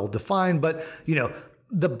all are well defined. But,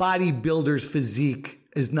 the bodybuilder's physique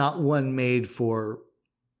is not one made for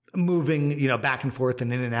moving, back and forth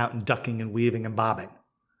and in and out and ducking and weaving and bobbing.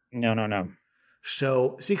 No.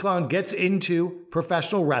 So Ciclone gets into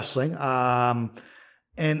professional wrestling and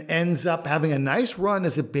ends up having a nice run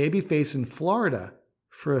as a babyface in Florida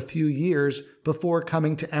for a few years before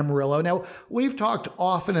coming to Amarillo. Now, we've talked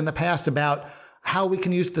often in the past about how we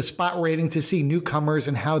can use the spot rating to see newcomers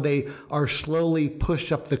and how they are slowly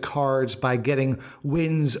pushed up the cards by getting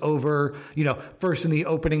wins over, first in the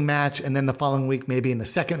opening match and then the following week, maybe in the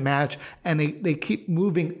second match. And they keep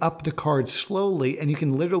moving up the cards slowly. And you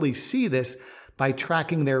can literally see this by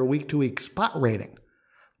tracking their week-to-week spot rating.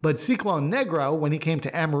 But Ciclon Negro, when he came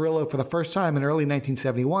to Amarillo for the first time in early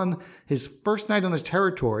 1971, his first night on the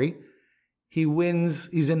territory, he wins.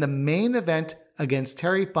 He's in the main event against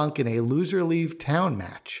Terry Funk in a loser leave town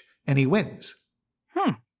match, and he wins.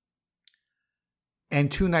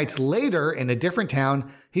 And 2 nights later, in a different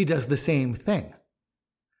town, he does the same thing.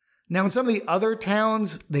 Now, in some of the other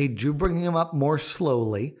towns, they do bring him up more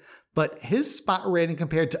slowly, but his spot rating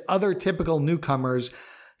compared to other typical newcomers,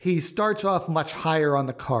 he starts off much higher on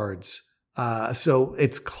the cards. So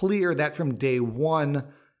it's clear that from day one,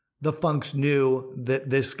 the Funks knew that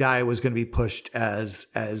this guy was going to be pushed as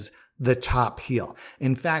the top heel.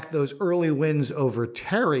 In fact, those early wins over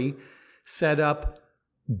Terry set up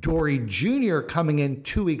Dory Jr. coming in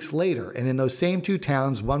 2 weeks later. And in those same 2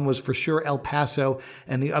 towns, one was for sure El Paso,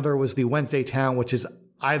 and the other was the Wednesday town, which is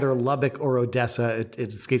either Lubbock or Odessa. It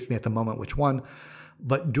escapes me at the moment which one.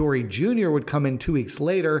 But Dory Jr. would come in 2 weeks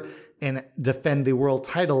later and defend the world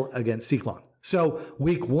title against Ciclone. So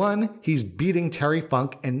week 1, he's beating Terry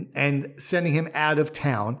Funk and sending him out of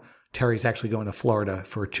town. Terry's actually going to Florida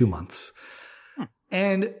for 2 months.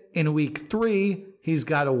 And in week 3, he's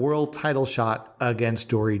got a world title shot against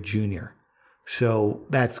Dory Jr. So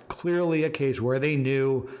that's clearly a case where they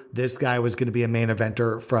knew this guy was going to be a main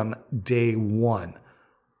eventer from day one.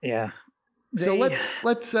 Yeah. So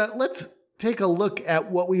let's take a look at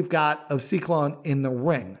what we've got of Ciclone in the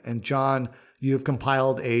ring. And John, you've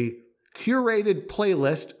compiled a curated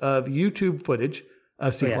playlist of YouTube footage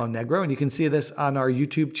of Ciclon Negro, and you can see this on our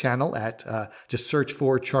YouTube channel at just search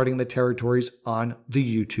for Charting the Territories on the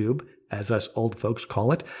YouTube, as us old folks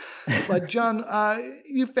call it. But John,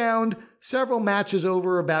 you found several matches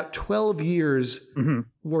over about 12 years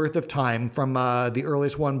worth of time, from the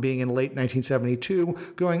earliest one being in late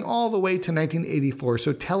 1972, going all the way to 1984.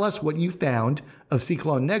 So tell us what you found of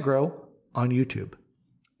Ciclon Negro on YouTube.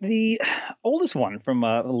 The oldest one from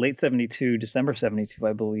late 72, December 72,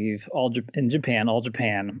 I believe, all Japan.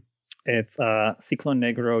 It's Ciclon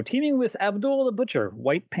Negro teaming with Abdul the Butcher,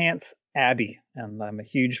 White Pants Abby. And I'm a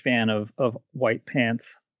huge fan of White Pants,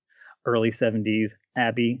 early 70s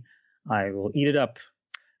Abby. I will eat it up.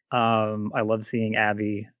 I love seeing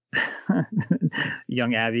Abby,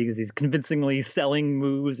 young Abby, because he's convincingly selling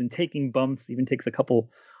moves and taking bumps, even takes a couple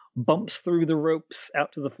bumps through the ropes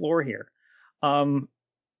out to the floor here.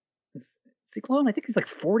 Ciclone, I think he's like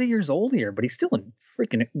 40 years old here, but he's still in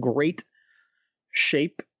freaking great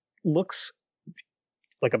shape. Looks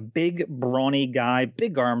like a big, brawny guy,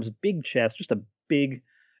 big arms, big chest, just a big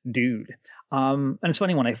dude. And it's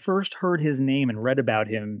funny, when I first heard his name and read about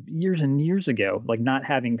him years and years ago, like not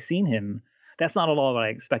having seen him, that's not at all what I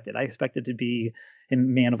expected. I expected to be a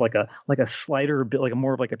man of like a slider, like a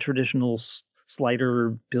more of like a traditional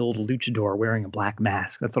slider build luchador wearing a black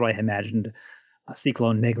mask. That's what I imagined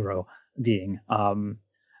Ciclon Negro being.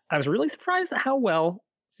 I was really surprised at how well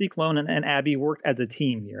Ciclone and Abby worked as a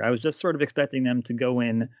team here. I was just sort of expecting them to go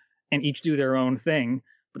in and each do their own thing,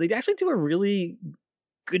 but they actually do a really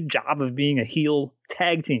good job of being a heel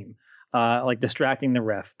tag team, like distracting the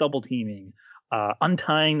ref, double teaming,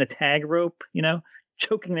 untying the tag rope,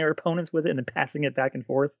 choking their opponents with it and then passing it back and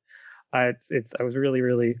forth. I was really,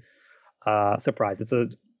 really surprised. It's a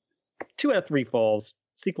 2 out of 3 falls.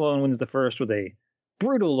 Ciclone wins the first with a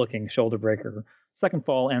brutal-looking shoulder breaker. Second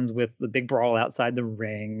fall ends with the big brawl outside the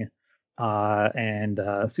ring, and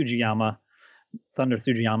Thunder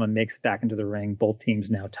Sugiyama makes it back into the ring. Both teams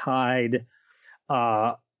now tied.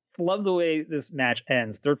 Love the way this match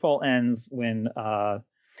ends. Third fall ends when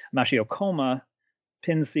Mashio Koma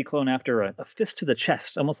pins Ciclone after a fist to the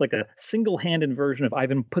chest, almost like a single-handed version of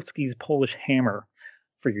Ivan Putski's Polish hammer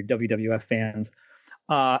for your WWF fans.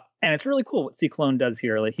 And it's really cool what Ciclone does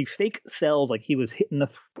here. Like, he fake sells like he was hitting the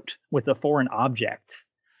throat with a foreign object.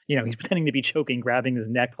 He's pretending to be choking, grabbing his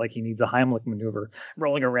neck like he needs a Heimlich maneuver,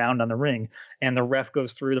 rolling around on the ring. And the ref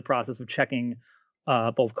goes through the process of checking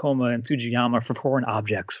both Koma and Sugiyama for foreign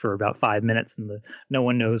objects for about 5 minutes. And no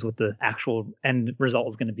one knows what the actual end result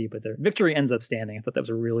is going to be, but their victory ends up standing. I thought that was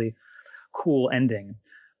a really cool ending.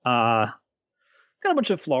 Got a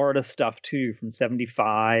bunch of Florida stuff too from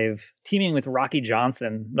 '75. Teaming with Rocky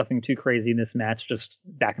Johnson. Nothing too crazy in this match, just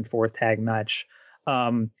back and forth tag match.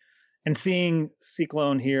 And seeing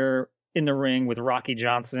Ciclone here in the ring with Rocky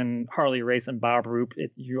Johnson, Harley Race, and Bob Roop,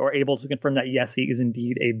 you are able to confirm that yes, he is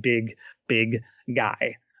indeed a big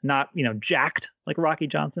guy. Not jacked like Rocky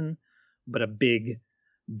Johnson, but a big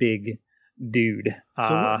dude.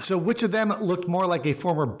 So which of them looked more like a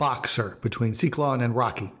former boxer between Ciclone and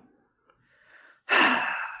Rocky?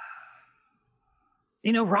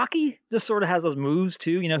 Rocky just sort of has those moves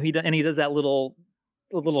too. He does that little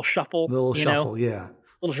shuffle. Yeah.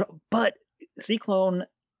 But Ciclone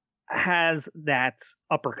has that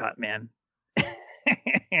uppercut, man,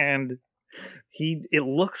 and it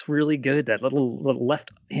looks really good. That little left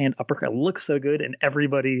hand uppercut looks so good, and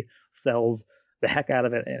everybody sells the heck out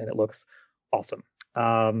of it, and it looks awesome.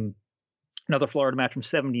 Another Florida match from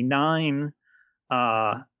 '79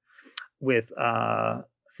 with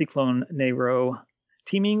Ciclon Negro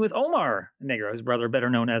teaming with Omar Negro, his brother, better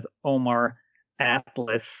known as Omar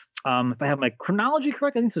Atlas. If I have my chronology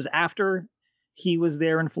correct, I think this was after he was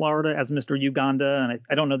there in Florida as Mr. Uganda, and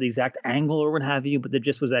I don't know the exact angle or what have you, but the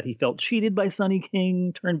gist was that he felt cheated by Sonny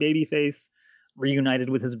King, turned babyface, reunited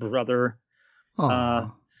with his brother,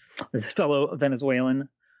 his fellow Venezuelan.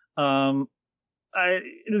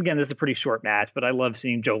 Again, this is a pretty short match, but I love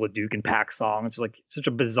seeing Joe LeDuc and Pac Song. It's like such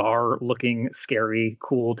a bizarre looking, scary,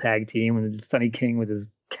 cool tag team, and Sonny King with his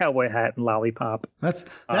cowboy hat and lollipop. That's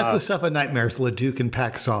the stuff of nightmares, LeDuc and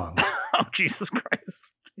Pac Song. Oh, Jesus Christ.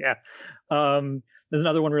 Yeah. There's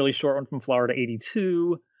another one, really short one from Florida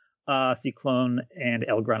 '82. Ciclone and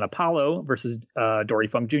El Gran Apollo versus Dory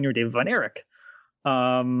Funk Jr., David Von Erich.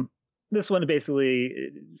 This one,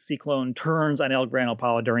 basically, Ciclone turns on El Gran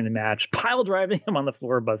Apollo during the match, pile driving him on the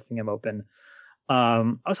floor, busting him open. I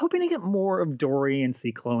was hoping to get more of Dory and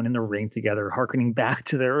Ciclone in the ring together, harkening back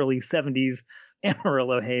to the early '70s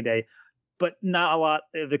Amarillo heyday, but not a lot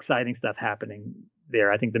of exciting stuff happening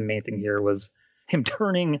there. I think the main thing here was him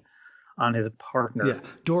turning on his partner. Yeah,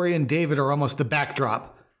 Dory and David are almost the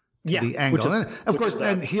backdrop to the angle. And of course,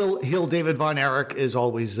 and heel David Von Erich is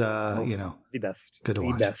always, the best. Good to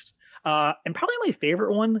watch. The best. And probably my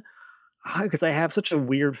favorite one, because I have such a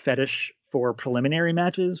weird fetish for preliminary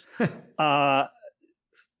matches.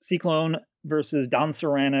 Ciclone versus Don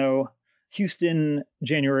Serrano, Houston,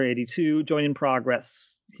 January '82, join in progress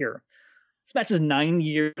here. This match is 9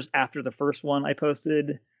 years after the first one I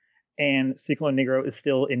posted, and Ciclon Negro is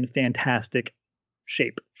still in fantastic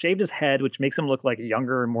shape. Shaved his head, which makes him look like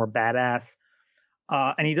younger and more badass.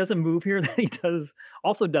 And he does a move here that he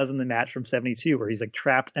also does in the match from '72, where he's like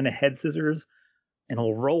trapped in a head scissors, and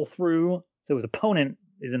he'll roll through. So his opponent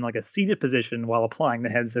is in like a seated position while applying the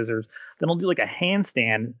head scissors. Then he'll do like a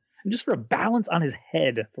handstand, and just for a balance on his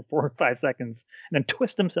head for 4 or 5 seconds, and then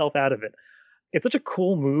twist himself out of it. It's such a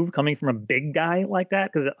cool move coming from a big guy like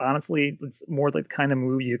that, because honestly, it's more like the kind of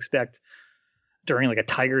move you expect during like a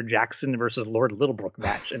Tiger Jackson versus Lord Littlebrook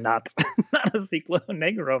match, and not a Ciclon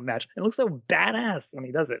Negro match. It looks so badass when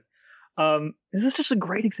he does it. This is just a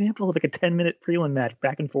great example of like a 10-minute prelim match,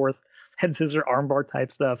 back and forth, head scissor, armbar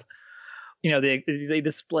type stuff. They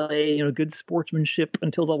display good sportsmanship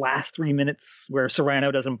until the last 3 minutes, where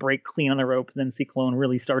Serrano doesn't break clean on the rope, and then Ciclone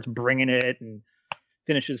really starts bringing it and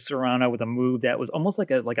finishes Serrano with a move that was almost like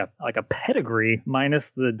a pedigree minus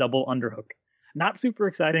the double underhook. Not super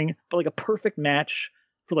exciting, but like a perfect match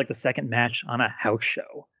for like the second match on a house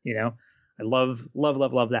show. I love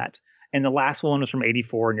that. And the last one was from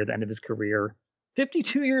 '84, near the end of his career.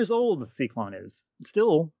 52 years old, Ciclone is.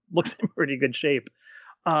 Still looks in pretty good shape.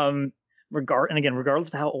 Regardless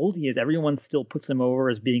of how old he is, everyone still puts him over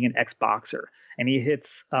as being an ex-boxer. And he hits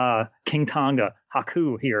King Tonga,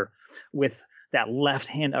 Haku, here with that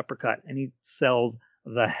left-hand uppercut, and he sells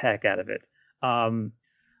the heck out of it.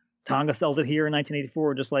 Tonga sells it here in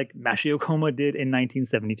 1984, just like Mashio Koma did in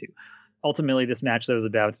 1972. Ultimately, this match, though, is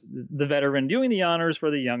about the veteran doing the honors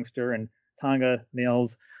for the youngster, and Tonga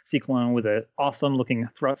nails Ciclone with an awesome-looking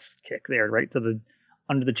thrust kick there, right to the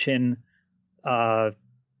under the chin.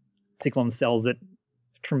 Ciclone sells it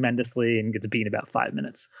tremendously and gets beat in about 5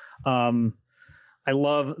 minutes. I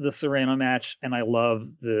love the Serrano match, and I love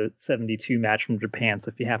the '72 match from Japan.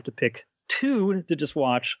 So if you have to pick two to just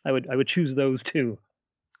watch, I would choose those two.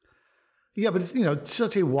 Yeah, but it's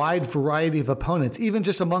such a wide variety of opponents, even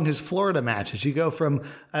just among his Florida matches. You go from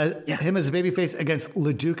him as a babyface against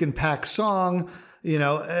LeDuc and Pac Song,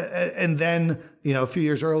 and then a few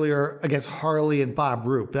years earlier against Harley and Bob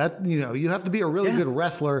Roop. That you have to be a really good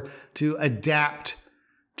wrestler to adapt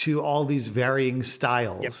to all these varying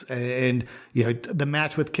styles. Yep. And, the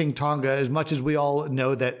match with King Tonga, as much as we all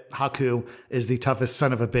know that Haku is the toughest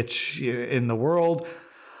son of a bitch in the world,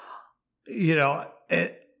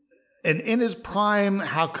 and in his prime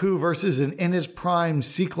Haku versus an in his prime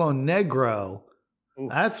Ciclon Negro,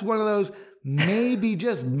 that's one of those, maybe,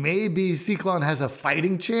 just maybe Ciclone has a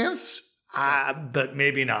fighting chance, but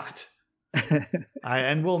maybe not.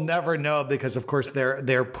 And we'll never know because, of course,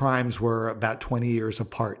 their primes were about 20 years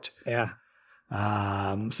apart. Yeah.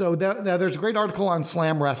 So there's a great article on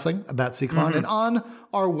Slam Wrestling about Ciclone. And on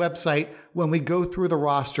our website, when we go through the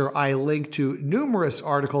roster, I link to numerous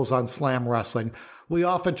articles on Slam Wrestling. We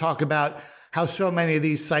often talk about how so many of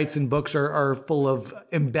these sites and books are full of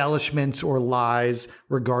embellishments or lies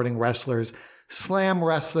regarding wrestlers. Slam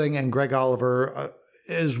Wrestling and Greg Oliver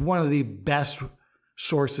is one of the best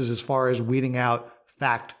sources as far as weeding out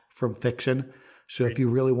fact from fiction. So if you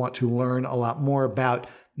really want to learn a lot more about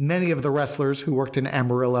many of the wrestlers who worked in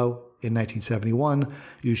Amarillo in 1971,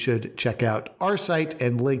 you should check out our site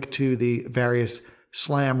and link to the various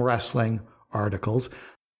Slam Wrestling articles.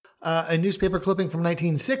 A newspaper clipping from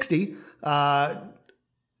 1960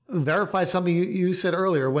 verifies something you said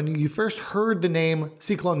earlier. When you first heard the name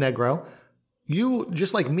Ciclon Negro, you,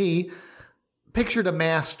 just like me, pictured a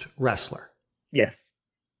masked wrestler. Yes.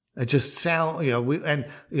 It just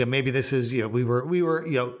maybe this is, we were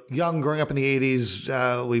young growing up in the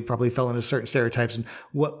 80s. We probably fell into certain stereotypes, and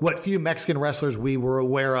what few Mexican wrestlers we were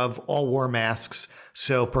aware of all wore masks.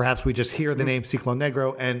 So perhaps we just hear the name Ciclon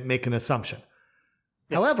Negro and make an assumption.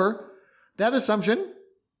 Yeah. However, that assumption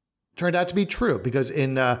turned out to be true because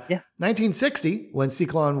in 1960, when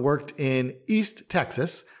Ciclone worked in East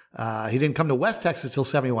Texas, he didn't come to West Texas till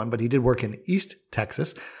 71, but he did work in East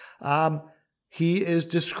Texas. He is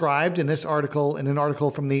described in this article, in an article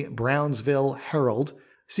from the Brownsville Herald.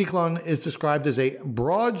 Ciclone is described as a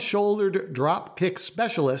broad-shouldered drop kick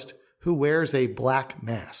specialist who wears a black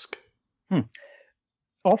mask.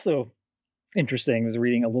 Also interesting, I was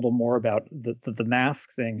reading a little more about the mask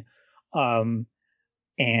thing,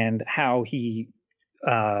 and how he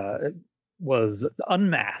was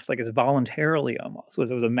unmasked, like it's voluntarily almost. So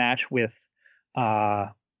there was a match with, I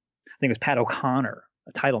think it was Pat O'Connor,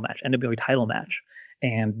 a title match, NWA title match.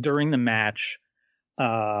 And during the match,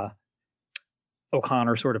 O'Connor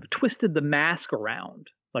sort of twisted the mask around,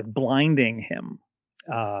 like blinding him,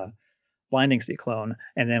 blinding Ciclone,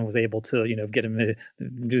 and then was able to, get him to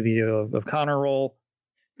do the O'Connor roll,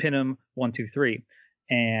 pin him, 1, 2, 3.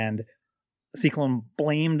 And Ciclone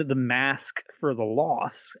blamed the mask for the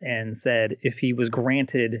loss and said if he was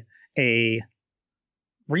granted a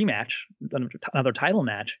rematch, another title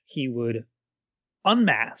match, he would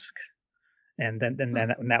unmask, and then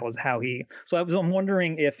that was how he. So I'm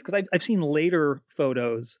wondering if, because I've seen later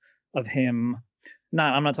photos of him.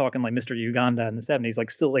 I'm not talking like Mr. Uganda in the 70s,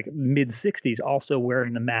 like still like mid 60s, also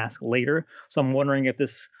wearing the mask later. So I'm wondering if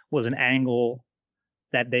this was an angle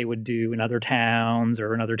that they would do in other towns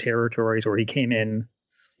or in other territories, where he came in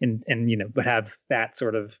and would have that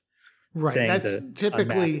sort of right.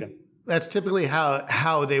 That's typically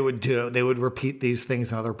how they would do it. They would repeat these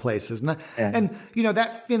things in other places. And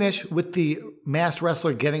that finish with the masked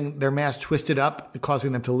wrestler getting their mask twisted up,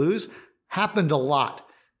 causing them to lose, happened a lot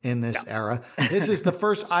in this era. This is the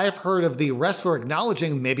first I've heard of the wrestler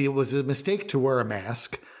acknowledging maybe it was a mistake to wear a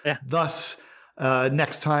mask. Yeah. Thus,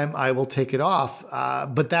 next time I will take it off.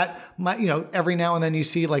 But that might, every now and then you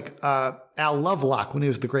see like Al Lovelock when he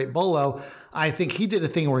was the Great Bolo. I think he did a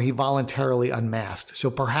thing where he voluntarily unmasked. So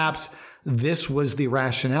perhaps this was the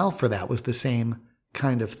rationale for that, was the same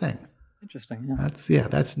kind of thing. Interesting. Yeah.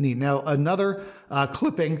 That's neat. Now another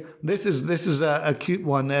clipping. This is a cute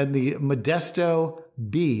one. And the Modesto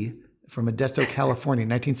Bee from Modesto, California,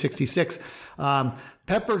 1966.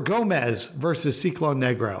 Pepper Gomez versus Ciclon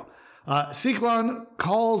Negro. Ciclone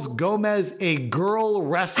calls Gomez a girl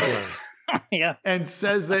wrestler. Yeah. And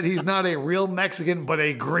says that he's not a real Mexican, but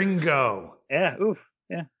a gringo. Yeah. Oof.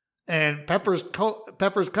 Yeah. And Pepper's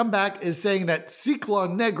comeback is saying that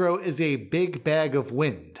Ciclon Negro is a big bag of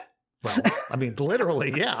wind. Well, I mean,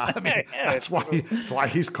 literally, yeah. I mean, that's why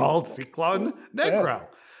he's called Ciclon Negro.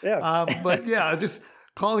 Yeah. But yeah, just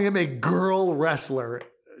calling him a girl wrestler,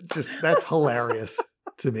 that's hilarious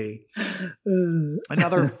to me.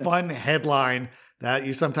 Another fun headline that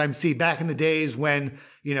you sometimes see back in the days when,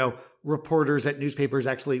 reporters at newspapers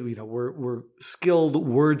actually, were skilled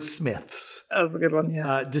wordsmiths. That was a good one,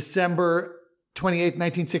 yeah. December 28th,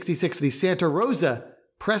 1966, the Santa Rosa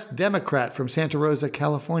Press Democrat from Santa Rosa,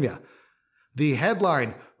 California. The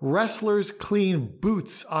headline, wrestlers clean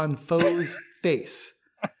boots on foe's face.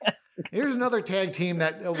 Here's another tag team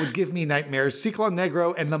that would give me nightmares: Ciclon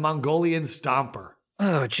Negro and the Mongolian Stomper.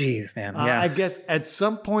 Oh, geez, man. Yeah. I guess at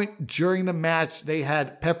some point during the match, they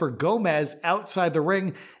had Pepper Gomez outside the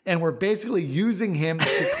ring and were basically using him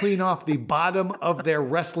to clean off the bottom of their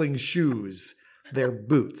wrestling shoes, their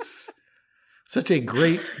boots. Such a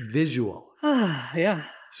great visual. Yeah.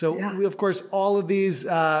 So, we, of course, all of these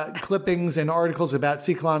clippings and articles about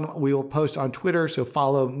Ciclon we will post on Twitter. So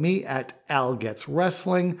follow me at Al Getz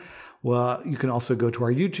Wrestling. Well, you can also go to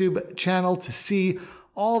our YouTube channel to see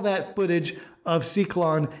all that footage of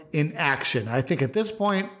Ciclon in action. I think at this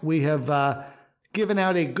point we have given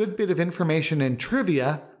out a good bit of information and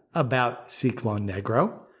trivia about Ciclon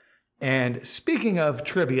Negro. And speaking of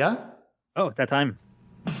trivia... Oh, it's that time.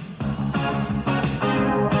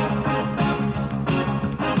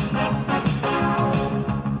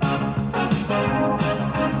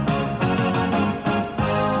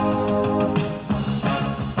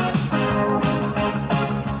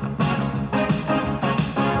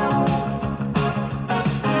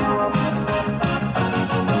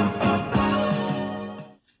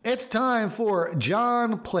 It's time for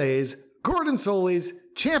John Plays Gordon Soley's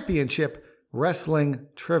Championship Wrestling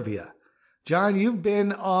Trivia. John, you've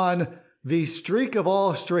been on the streak of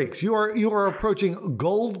all streaks. You are approaching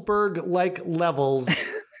Goldberg-like levels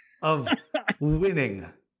of winning.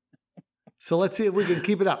 So let's see if we can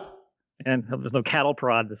keep it up. And there's no cattle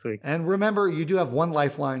prod this week. And remember, you do have one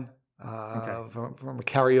lifeline from a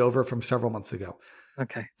carryover from several months ago.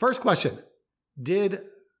 Okay. First question. Did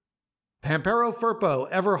Pampero Firpo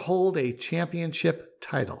ever hold a championship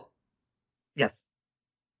title? Yes.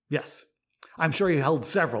 Yes. I'm sure he held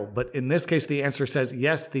several, but in this case, the answer says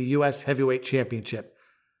yes, the U.S. Heavyweight Championship.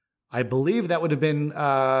 I believe that would have been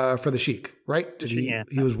for the Sheik, right? He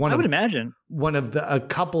was one. I would imagine one of a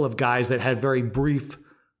couple of guys that had very brief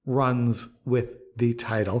runs with the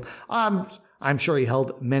title. I'm sure he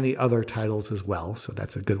held many other titles as well, so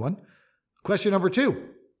that's a good one. Question number 2: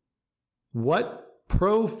 what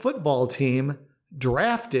pro football team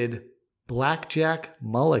drafted Blackjack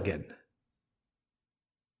Mulligan?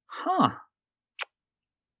 Huh.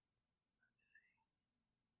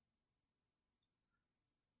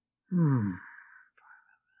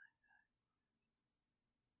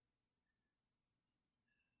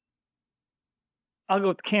 I'll go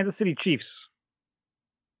with the Kansas City Chiefs.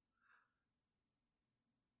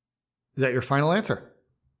 Is that your final answer?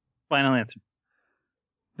 Final answer.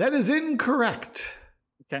 That is incorrect.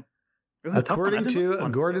 Okay. According to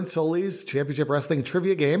Gordon Soley's Championship Wrestling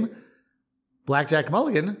Trivia game, Blackjack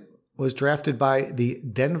Mulligan was drafted by the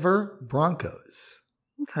Denver Broncos.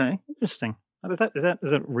 Okay, interesting. Is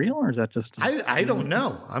that real or is that just? I don't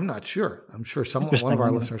know. I'm not sure. I'm sure one of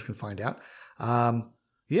our listeners can find out.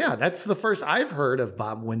 Yeah, that's the first I've heard of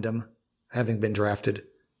Bob Windham having been drafted.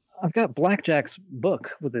 I've got Blackjack's book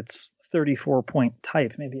with its 34-point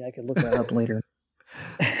type. Maybe I could look that up later.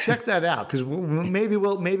 Check that out, because maybe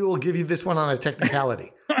we'll give you this one on a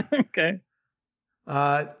technicality. Okay.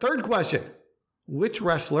 Third question: which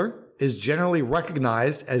wrestler is generally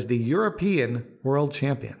recognized as the European World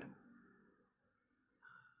Champion?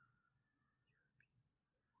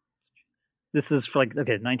 This is for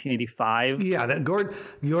 1985.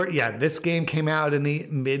 Yeah, this game came out in the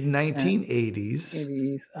mid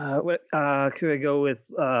 1980s. Could I go with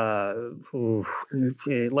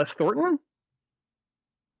Les Thornton?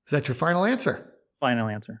 Is that your final answer? Final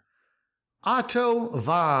answer. Otto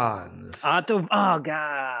Wanz. Oh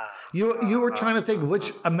God. You were trying to think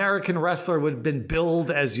which American wrestler would have been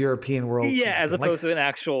billed as European World Champion. Yeah, as opposed to an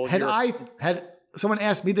actual. Had someone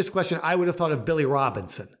asked me this question, I would have thought of Billy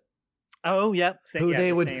Robinson. Oh, yeah.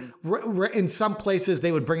 In some places,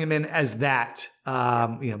 they would bring him in as that,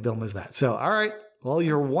 bill him as that. So, all right. Well,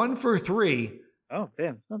 you're 1 for 3. Oh,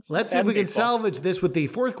 damn. Let's see if we can salvage this with the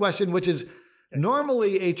fourth question, which is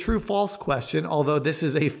normally a true-false question, although this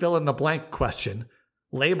is a fill-in-the-blank question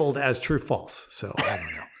labeled as true-false. So, I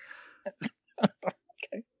don't know.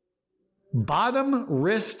 Okay. Bottom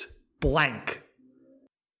wrist blank.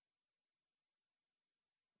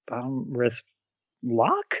 Bottom wrist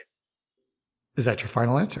lock? Is that your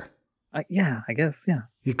final answer? Yeah, I guess. Yeah.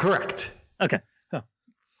 You're correct. Okay. Oh.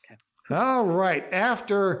 Okay. All right.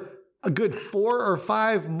 After a good 4 or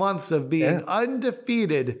 5 months of being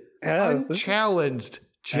undefeated, unchallenged,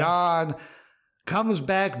 John comes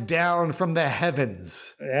back down from the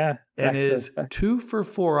heavens. Yeah. And is 2 for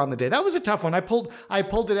 4 on the day. That was a tough one. I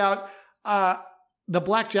pulled it out. The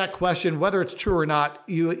blackjack question, whether it's true or not,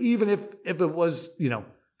 even if it was,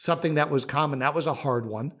 something that was common, that was a hard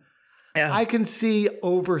one. Yeah. I can see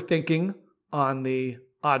overthinking on the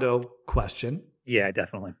auto question. Yeah,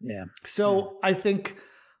 definitely. Yeah. So I think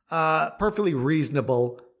perfectly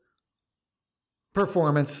reasonable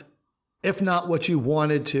performance. If not what you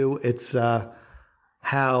wanted to, it's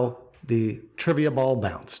how the trivia ball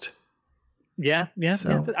bounced. Yeah.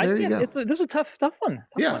 So, there you go. This is a tough one.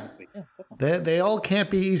 Yeah. They all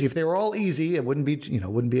can't be easy. If they were all easy, it wouldn't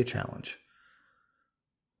be a challenge.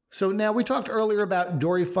 So now we talked earlier about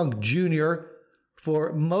Dory Funk Jr.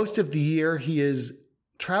 For most of the year, he is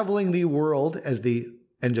traveling the world as the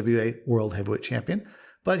NWA World Heavyweight Champion,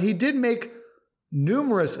 but he did make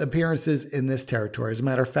numerous appearances in this territory. As a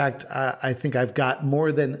matter of fact, I think I've got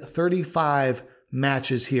more than 35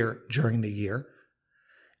 matches here during the year.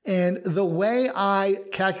 And the way I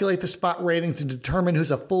calculate the spot ratings and determine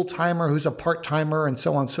who's a full-timer, who's a part-timer, and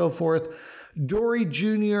so on and so forth, Dory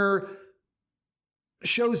Jr.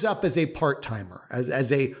 shows up as a part-timer,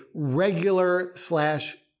 as a regular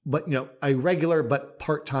but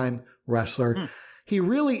part-time wrestler. He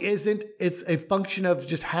really isn't. It's a function of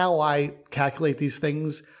just how I calculate these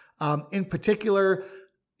things. In particular,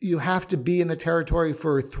 you have to be in the territory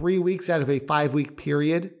for 3 weeks out of a 5-week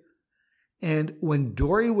period. And when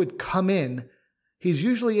Dory would come in, he's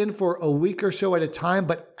usually in for a week or so at a time,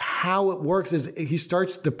 but how it works is he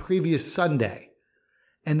starts the previous Sunday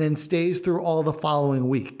and then stays through all the following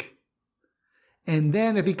week. And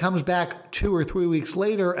then if he comes back 2 or 3 weeks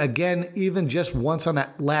later, again, even just once on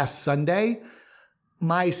that last Sunday,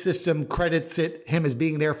 my system credits him as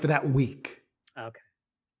being there for that week. Okay.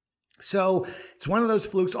 So it's one of those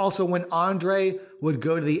flukes. Also, when Andre would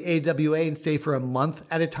go to the AWA and stay for a month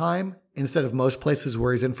at a time, instead of most places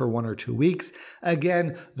where he's in for 1 or 2 weeks,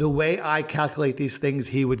 again, the way I calculate these things,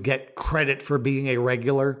 he would get credit for being a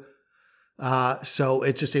regular. So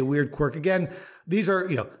it's just a weird quirk. Again, these are,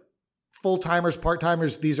 full-timers,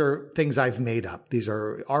 part-timers, these are things I've made up. These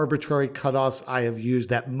are arbitrary cutoffs I have used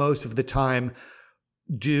that most of the time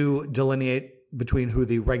do delineate between who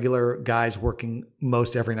the regular guys working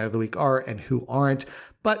most every night of the week are and who aren't.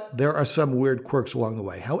 But there are some weird quirks along the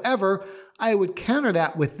way. However, I would counter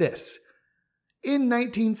that with this. In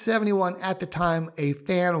 1971, at the time, a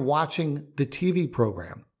fan watching the TV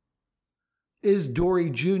program, is Dory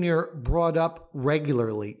Jr. brought up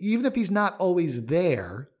regularly? Even if he's not always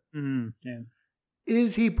there,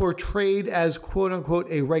 is he portrayed as, quote unquote,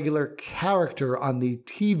 a regular character on the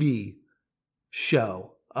TV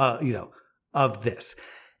show, of this?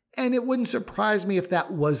 And it wouldn't surprise me if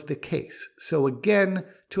that was the case. So again,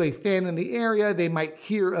 to a fan in the area, they might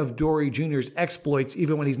hear of Dory Jr.'s exploits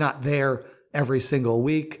even when he's not there every single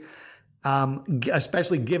week,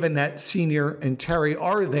 especially given that Senior and Terry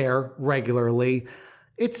are there regularly.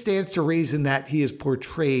 It stands to reason that he is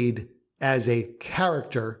portrayed as a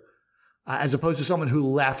character as opposed to someone who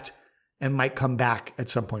left and might come back at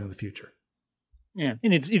some point in the future. Yeah,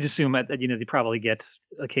 and you'd assume that they probably get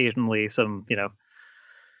occasionally some,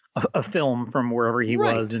 a film from wherever he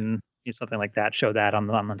was and something like that. Show that on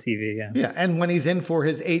the TV. Yeah, and when he's in for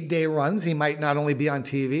his 8-day runs, he might not only be on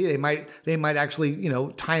TV. They might actually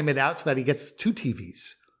time it out so that he gets 2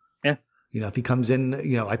 TVs. Yeah, if he comes in,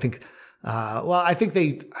 I think. I think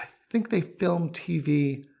they filmed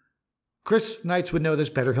TV. Chris Knights would know this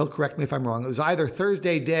better. He'll correct me if I'm wrong. It was either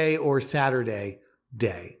Thursday day or Saturday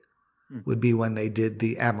day. Would be when they did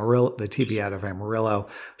the TV out of Amarillo.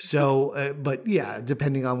 So, but yeah,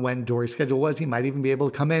 depending on when Dory's schedule was, he might even be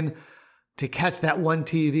able to come in to catch that one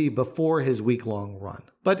TV before his week-long run.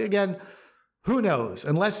 But again, who knows?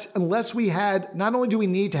 Unless we had, not only do we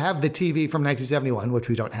need to have the TV from 1971, which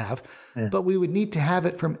we don't have, but we would need to have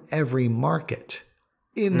it from every market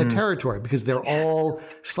in the territory because they're all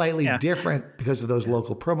slightly different because of those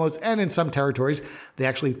local promos. And in some territories, they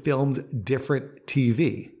actually filmed different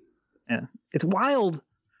TV. Yeah, it's wild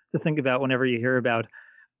to think about whenever you hear about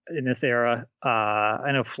in this era.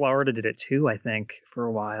 I know Florida did it too, I think, for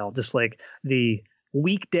a while. Just like the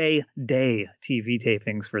weekday day TV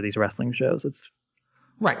tapings for these wrestling shows. It's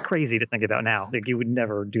crazy to think about now. Like you would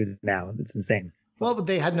never do that now. It's insane. Well, but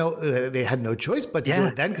they had no choice but to do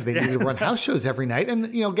it then because they needed to run house shows every night.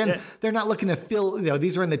 And again, they're not looking to fill.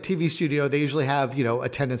 These are in the TV studio. They usually have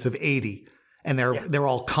attendance of 80, and they're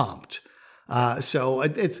all comped. So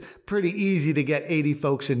it's pretty easy to get 80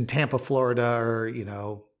 folks in Tampa, Florida, or,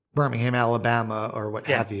 Birmingham, Alabama, or what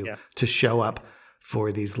have you, to show up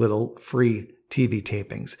for these little free TV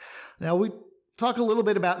tapings. Now, we talk a little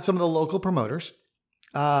bit about some of the local promoters.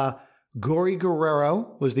 Gory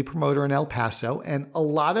Guerrero was the promoter in El Paso, and a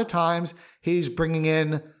lot of times he's bringing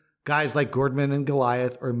in guys like Gordman and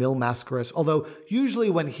Goliath or Mil Mascaras, although usually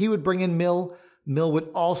when he would bring in Mil would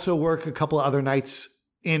also work a couple of other nights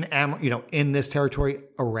in this territory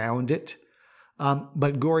around it.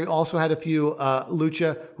 But Gory also had a few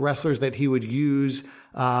lucha wrestlers that he would use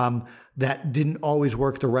that didn't always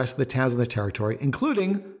work the rest of the towns in the territory,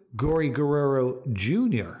 including Gory Guerrero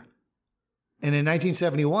Jr. And in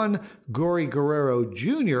 1971, Gory Guerrero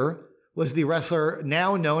Jr. was the wrestler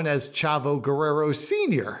now known as Chavo Guerrero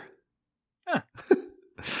Sr. Huh.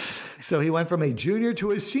 So he went from a junior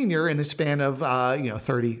to a senior in a span of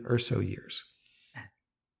 30 or so years.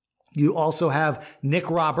 You also have Nick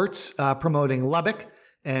Roberts promoting Lubbock,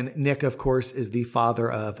 and Nick, of course, is the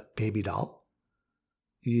father of Baby Doll.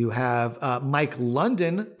 You have Mike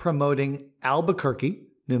London promoting Albuquerque,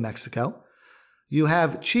 New Mexico. You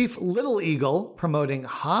have Chief Little Eagle promoting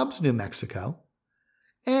Hobbs, New Mexico.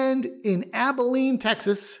 And in Abilene,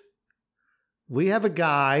 Texas, we have a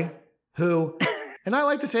guy who, and I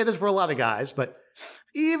like to say this for a lot of guys, but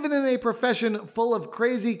even in a profession full of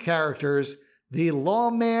crazy characters, the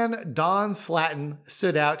lawman Don Slatton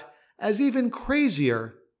stood out as even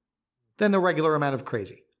crazier than the regular amount of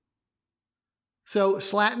crazy. So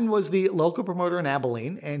Slatton was the local promoter in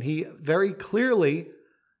Abilene, and he very clearly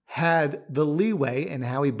had the leeway in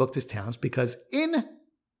how he booked his towns because in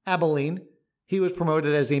Abilene, he was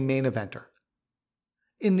promoted as a main eventer.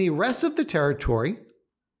 In the rest of the territory,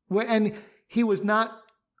 and he was not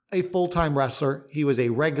a full-time wrestler, he was a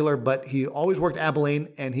regular, but he always worked Abilene,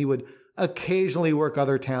 and he would occasionally work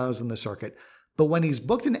other towns in the circuit. But when he's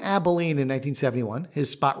booked in Abilene in 1971, his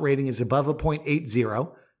spot rating is above a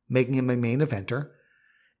 .80, making him a main eventer.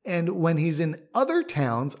 And when he's in other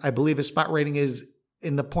towns, I believe his spot rating is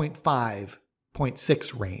in the .5,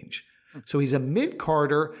 .6 range. So he's a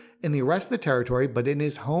mid-carder in the rest of the territory, but in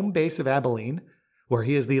his home base of Abilene, where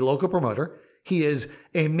he is the local promoter, he is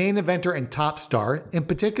a main eventer and top star. In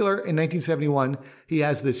particular, in 1971, he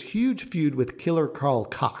has this huge feud with Killer Carl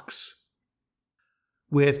Cox,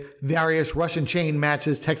 with various Russian chain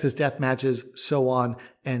matches, Texas death matches, so on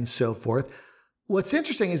and so forth. What's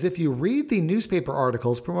interesting is if you read the newspaper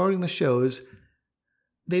articles promoting the shows,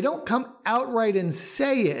 they don't come outright and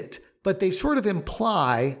say it, but they sort of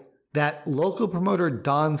imply that local promoter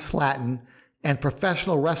Don Slatton and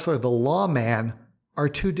professional wrestler The Lawman are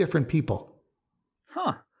two different people.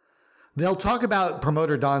 Huh. They'll talk about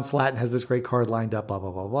promoter Don Slatton has this great card lined up, blah,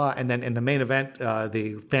 blah, blah, blah. And then in the main event,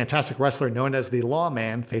 the fantastic wrestler known as The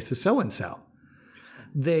Lawman faces so-and-so.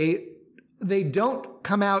 They don't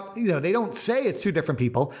come out, they don't say it's two different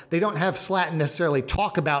people. They don't have Slatton necessarily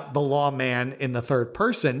talk about the lawman in the third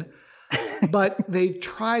person, but they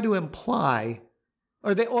try to imply,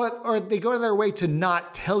 or they go to their way to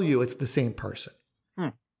not tell you it's the same person.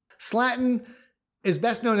 Slatton is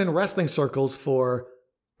best known in wrestling circles for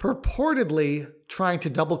purportedly trying to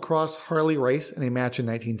double-cross Harley Race in a match in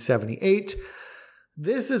 1978.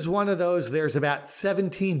 This is one of those, there's about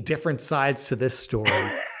 17 different sides to this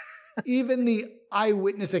story. Even the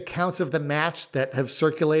eyewitness accounts of the match that have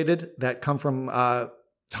circulated that come from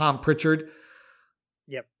Tom Pritchard,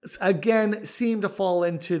 again, seem to fall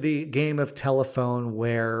into the game of telephone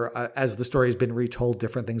where, as the story has been retold,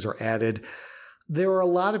 different things are added. There are a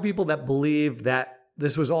lot of people that believe that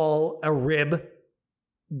this was all a rib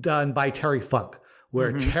done by Terry Funk,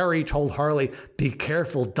 where Terry told Harley, be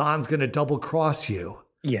careful, Don's going to double cross you.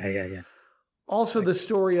 Yeah. Also, the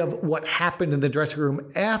story of what happened in the dressing room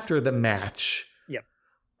after the match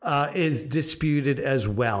is disputed as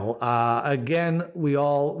well. Again, we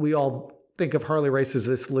all think of Harley Race as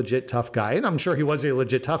this legit tough guy, and I'm sure he was a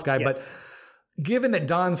legit tough guy, but given that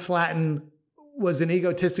Don Slatton was an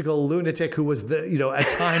egotistical lunatic who was at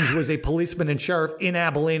times was a policeman and sheriff in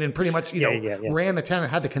Abilene and pretty much, ran the town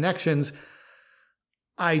and had the connections,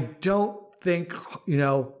 I don't think,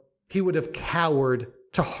 he would have cowered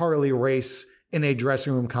to Harley Race in a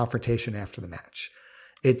dressing room confrontation after the match.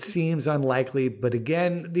 It seems unlikely, but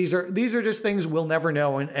again, these are just things we'll never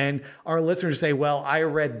know. And our listeners say, well, I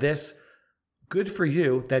read this. Good for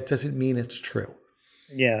you. That doesn't mean it's true.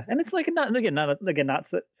 Yeah. And it's not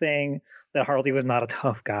saying that Harley was not a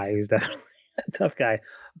tough guy. He was definitely a tough guy.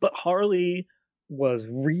 But Harley was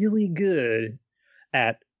really good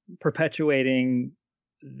at perpetuating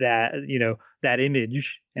that, that image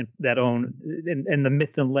and and the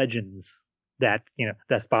myths and legends that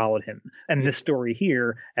followed him. And this story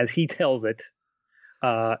here, as he tells it,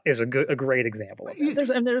 is a great example of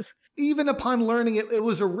that. There's even upon learning it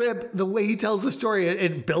was a rib, the way he tells the story,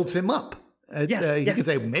 it builds him up. He can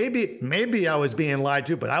say, maybe I was being lied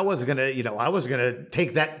to, but I wasn't gonna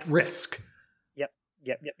take that risk. Yep.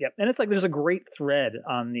 And it's there's a great thread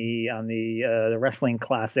on the Wrestling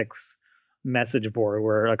Classics message board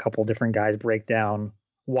where a couple different guys break down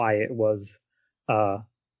why it was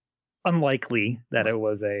unlikely that it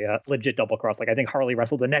was a legit double cross. Like, I think Harley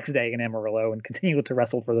wrestled the next day in Amarillo and continued to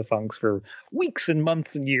wrestle for the Funks for weeks and months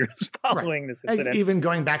and years following this incident. Even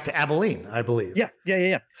going back to Abilene, I believe.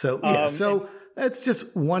 Yeah. So, so it's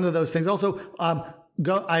just one of those things. Also,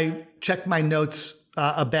 I checked my notes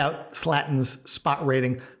about Slatton's spot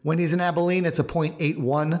rating. When he's in Abilene, it's a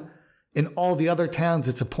 0.81. In all the other towns,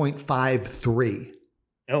 it's a 0.53.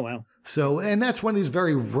 Oh, wow. So, and that's one of these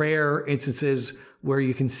very rare instances where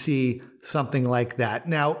you can see something like that.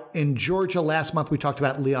 Now, in Georgia last month, we talked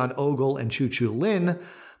about Leon Ogle and Choo Choo Lynn,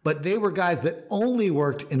 but they were guys that only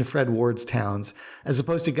worked in Fred Ward's towns, as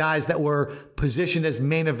opposed to guys that were positioned as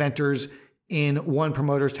main eventers in one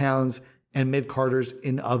promoter's towns and mid-carders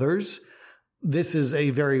in others. This is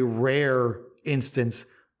a very rare instance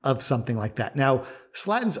of something like that. Now,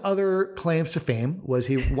 Slatton's other claims to fame was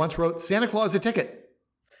he once wrote Santa Claus a Ticket.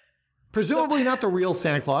 Presumably not the real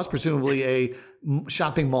Santa Claus, presumably a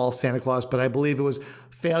shopping mall Santa Claus, but I believe it was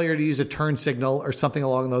failure to use a turn signal or something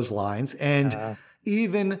along those lines. And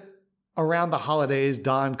even around the holidays,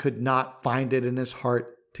 Don could not find it in his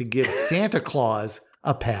heart to give Santa Claus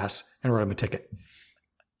a pass and write him a ticket.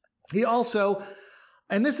 He also,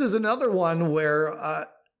 and this is another one where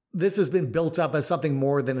this has been built up as something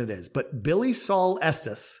more than it is, but Billy Saul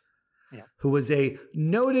Estes, who was a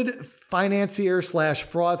noted financier /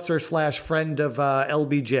 fraudster / friend of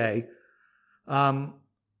LBJ,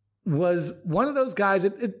 was one of those guys.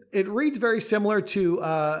 It reads very similar to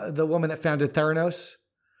the woman that founded Theranos,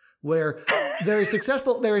 where they're a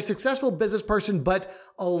successful business person, but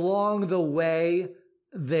along the way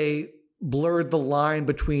they blurred the line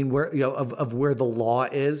between where of where the law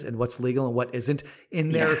is and what's legal and what isn't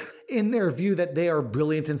in their view that they are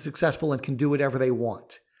brilliant and successful and can do whatever they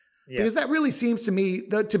want. Yeah. Because that really seems to me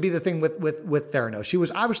to be the thing with Theranos. She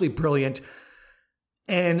was obviously brilliant,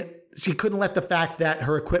 and she couldn't let the fact that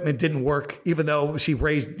her equipment didn't work, even though she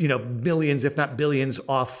raised millions, if not billions,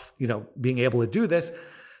 off being able to do this.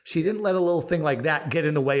 She didn't let a little thing like that get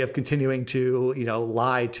in the way of continuing to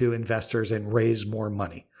lie to investors and raise more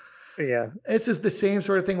money. Yeah, this is the same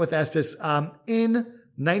sort of thing with Estes. In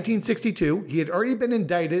 1962, he had already been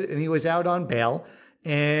indicted and he was out on bail,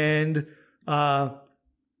 and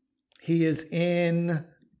he is in,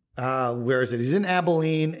 where is it? He's in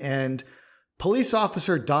Abilene, and police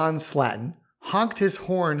officer Don Slatton honked his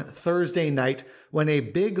horn Thursday night when a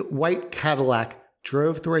big white Cadillac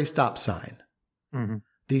drove through a stop sign. Mm-hmm.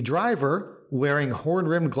 The driver, wearing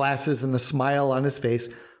horn-rimmed glasses and a smile on his face,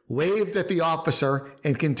 waved at the officer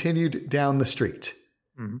and continued down the street.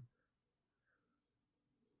 Mm-hmm.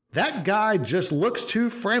 That guy just looks too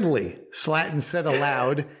friendly, Slatton said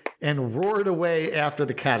aloud, and roared away after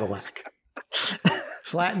the Cadillac.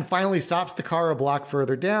 Slatton finally stops the car a block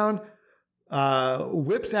further down,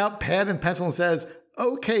 whips out pad and pencil and says,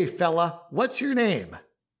 "Okay, fella, what's your name?"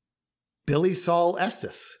 "Billy Saul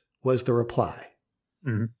Estes," was the reply.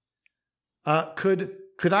 Mm-hmm.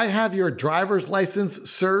 Could I have your driver's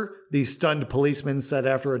license, sir?" the stunned policeman said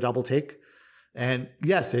after a double take. And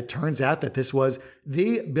yes, it turns out that this was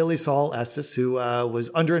the Billy Saul Estes, who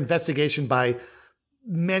was under investigation by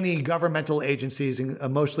many governmental agencies,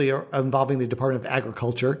 mostly involving the Department of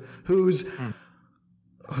Agriculture, who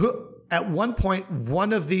at one point,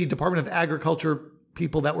 one of the Department of Agriculture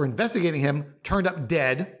people that were investigating him turned up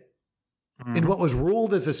dead in what was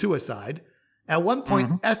ruled as a suicide. At one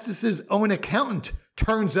point, Estes's own accountant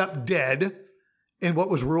turns up dead in what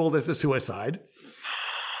was ruled as a suicide.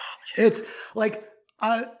 It's like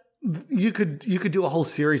you could do a whole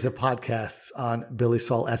series of podcasts on Billy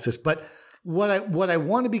Saul Estes, but what I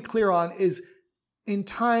want to be clear on is, in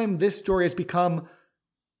time, this story has become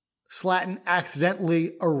Slatton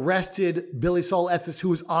accidentally arrested Billy Saul Estes, who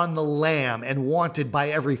was on the lam and wanted by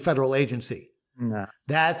every federal agency. No.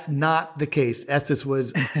 That's not the case. Estes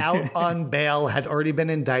was out on bail, had already been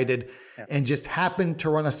indicted, and just happened to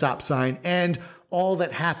run a stop sign. And all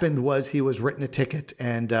that happened was he was written a ticket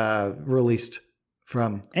and released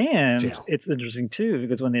from jail. It's interesting, too,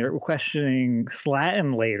 because when they were questioning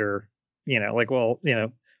Slatton later,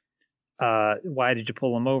 why did you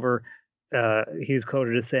pull him over? He was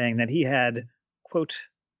quoted as saying that he had, quote,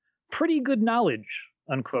 "pretty good knowledge,"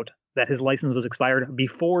 unquote, that his license was expired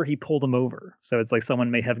before he pulled him over. So it's like someone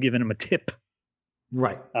may have given him a tip,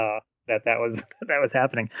 right? That was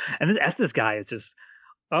happening. And this Estes guy is just,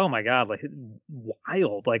 oh my God, like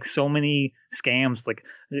wild. Like so many scams, like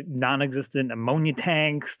non-existent ammonia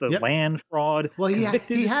tanks, the land fraud. Well,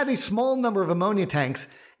 he had a small number of ammonia tanks,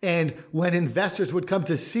 and when investors would come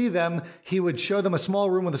to see them, he would show them a small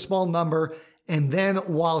room with a small number, and then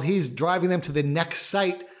while he's driving them to the next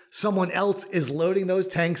site, someone else is loading those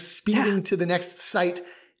tanks, speeding to the next site,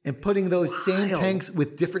 and putting those same tanks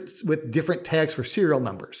with different tags for serial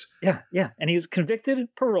numbers. Yeah. And he was convicted,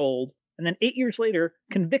 paroled, and then 8 years later,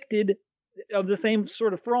 convicted of the same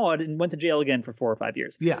sort of fraud and went to jail again for 4 or 5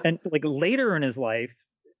 years. Yeah. And like later in his life,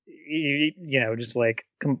 just like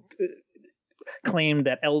claimed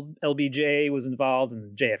that LBJ was involved in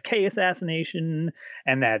the JFK assassination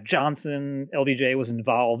and that Johnson, LBJ, was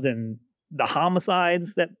involved in the homicides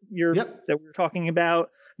that we're talking about.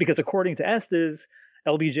 Because according to Estes,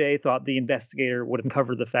 LBJ thought the investigator would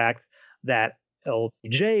uncover the fact that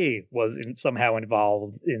LBJ was somehow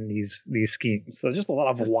involved in these schemes. So just a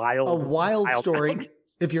lot of wild story.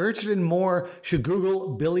 If you're interested in more, you should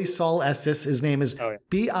Google Billy Saul Estes. His name is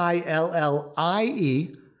Billie,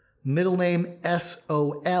 middle name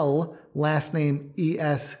Sol, last name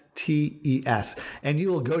Estes. And you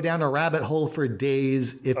will go down a rabbit hole for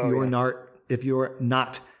days if you're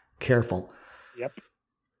not careful. Yep.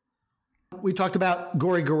 We talked about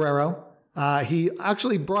Gory Guerrero. He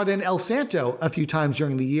actually brought in El Santo a few times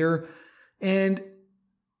during the year, and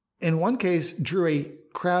in one case drew a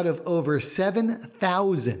crowd of over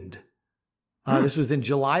 7,000. This was in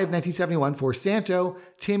July of 1971 for Santo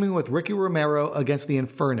teaming with Ricky Romero against the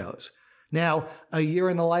Infernos. Now, A Year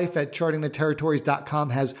in the Life at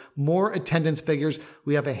chartingtheterritories.com has more attendance figures.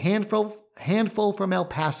 We have a handful from El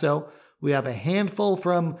Paso. We have a handful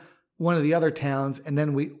from one of the other towns. And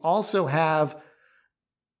then we also have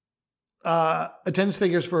attendance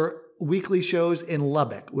figures for weekly shows in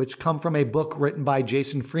Lubbock, which come from a book written by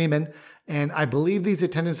Jason Freeman. And I believe these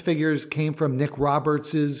attendance figures came from Nick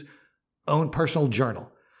Roberts' own personal journal.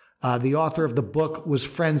 The author of the book was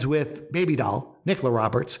friends with Baby Doll, Nicola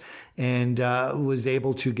Roberts, and was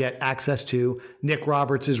able to get access to Nick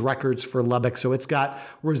Roberts' records for Lubbock. So it's got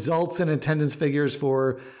results and attendance figures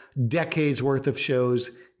for decades worth of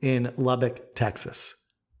shows in Lubbock, Texas.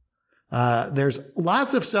 There's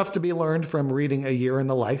lots of stuff to be learned from reading A Year in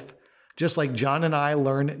the Life, just like John and I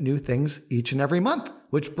learn new things each and every month,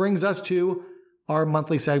 which brings us to our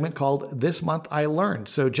monthly segment called This Month I Learned.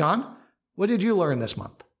 So, John, what did you learn this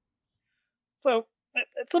month? So,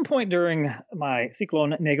 at some point during my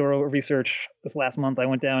Ciclon Negro research this last month, I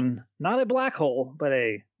went down not a black hole, but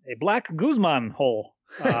a Black Guzman hole.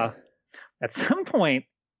 At some point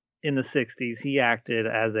in the 60s, he acted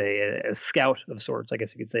as a scout of sorts, I guess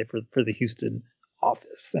you could say, for the Houston office,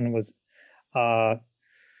 and was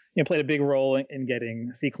played a big role in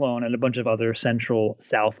getting Cyclone and a bunch of other Central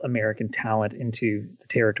South American talent into the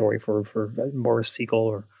territory for Boris Segal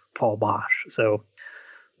or Paul Bosch. So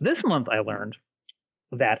this month I learned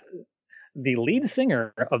that the lead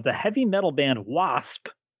singer of the heavy metal band Wasp,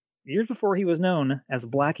 years before he was known as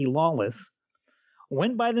Blackie Lawless,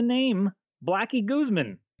 went by the name Blackie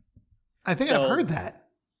Guzman. I think I've heard that.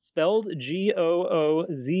 Spelled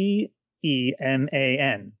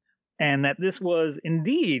Goozeman. And that this was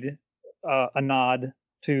indeed a nod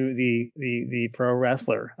to the pro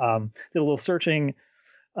wrestler. Did a little searching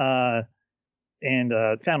and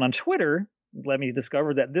found on Twitter, let me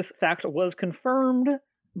discover that this fact was confirmed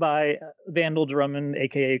by Vandal Drummond,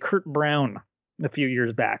 a.k.a. Kurt Brown, a few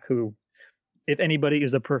years back, who, if anybody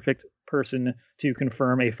is the perfect person to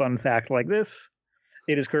confirm a fun fact like this,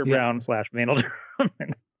 it is Kurt Brown / Vandal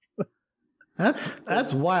Drummond.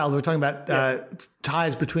 That's wild. We're talking about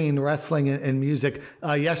ties between wrestling and music.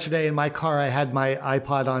 Yesterday in my car, I had my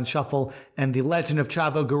iPod on shuffle, and The Legend of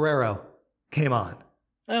Chavo Guerrero came on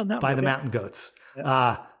by the Mountain Goats.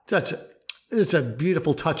 Yeah. It's a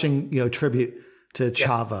beautiful, touching, tribute to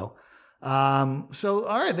Chavo. So,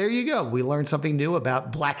 all right, there you go. We learned something new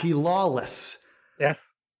about Blackie Lawless. Yes.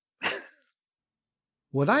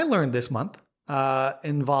 What I learned this month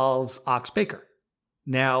involves Ox Baker.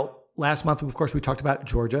 Now, last month, of course, we talked about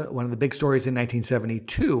Georgia. One of the big stories in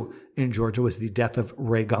 1972 in Georgia was the death of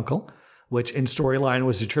Ray Gunkel, which in storyline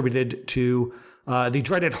was attributed to the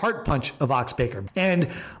dreaded heart punch of Ox Baker. And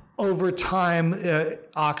over time,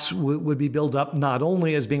 Ox would be built up not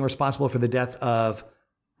only as being responsible for the death of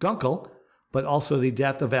Gunkel, but also the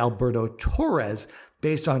death of Alberto Torres,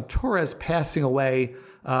 based on Torres passing away.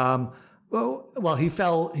 He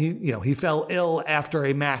fell ill after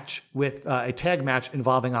a match with a tag match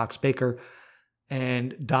involving Ox Baker,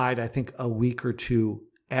 and died, I think, a week or two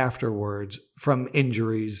afterwards from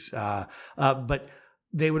injuries. But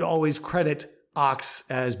they would always credit Ox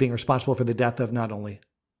as being responsible for the death of not only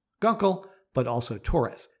Gunkel, but also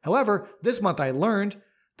Torres. However, this month I learned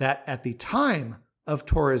that at the time of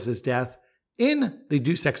Torres's death in the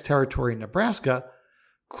Deus Ex territory in Nebraska,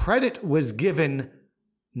 credit was given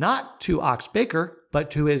not to Ox Baker,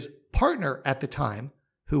 but to his partner at the time,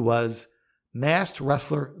 who was masked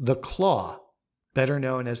wrestler The Claw, better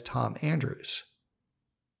known as Tom Andrews.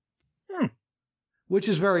 which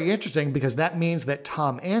is very interesting because that means that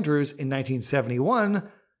Tom Andrews in 1971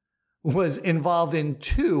 was involved in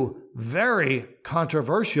two very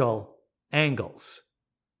controversial angles.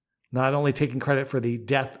 Not only taking credit for the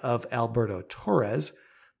death of Alberto Torres,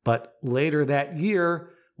 but later that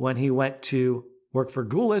year when he went to work for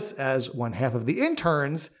Goulis as one half of the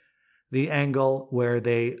interns, the angle where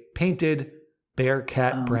they painted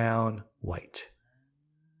Bearcat Brown white.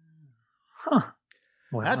 Huh.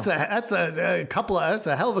 Wow. That's a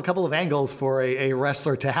hell of a couple of angles for a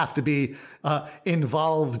wrestler to have to be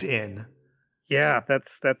involved in. Yeah,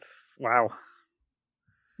 that's wow.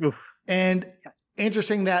 Oof. And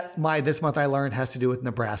interesting that This Month I Learned has to do with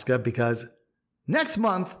Nebraska, because next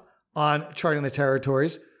month on Charting the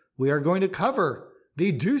Territories, we are going to cover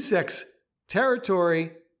the Deus Ex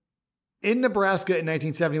territory in Nebraska in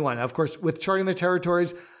 1971. Of course, with Charting the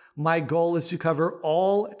Territories, my goal is to cover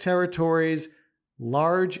all territories,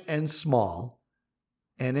 large and small.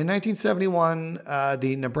 And in 1971,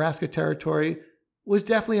 the Nebraska territory was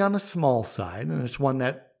definitely on the small side, and it's one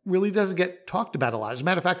that really doesn't get talked about a lot. As a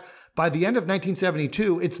matter of fact, by the end of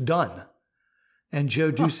 1972, it's done. And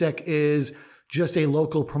Joe Dusek is just a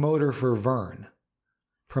local promoter for Vern,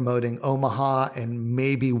 promoting Omaha and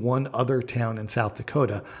maybe one other town in South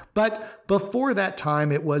Dakota. But before that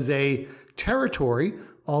time, it was a territory,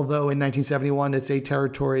 although in 1971, it's a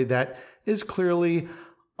territory that is clearly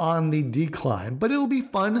on the decline. But it'll be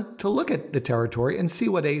fun to look at the territory and see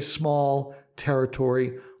what a small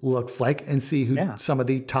territory looks like and see who some of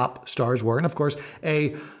the top stars were. And of course,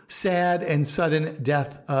 a sad and sudden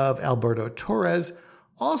death of Alberto Torres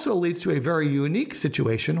also leads to a very unique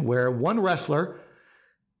situation where one wrestler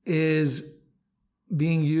is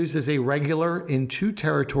being used as a regular in two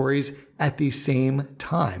territories at the same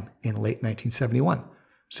time in late 1971.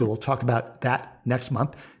 So we'll talk about that next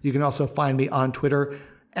month. You can also find me on Twitter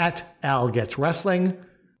at @AlGetsWrestling.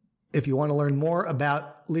 If you want to learn more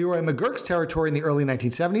about Leroy McGurk's territory in the early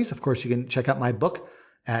 1970s, of course, you can check out my book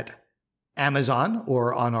at Amazon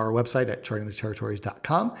or on our website at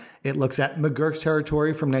chartingtheterritories.com. It looks at McGurk's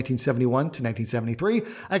territory from 1971 to 1973.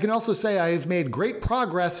 I can also say I have made great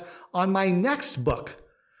progress on my next book,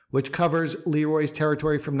 which covers Leroy's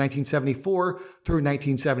territory from 1974 through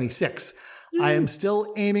 1976. I am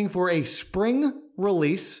still aiming for a spring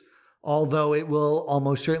release, although it will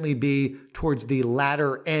almost certainly be towards the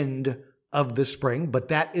latter end of the spring. But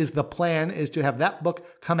that is the plan, is to have that book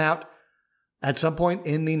come out at some point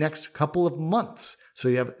in the next couple of months. So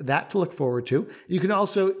you have that to look forward to. You can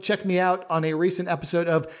also check me out on a recent episode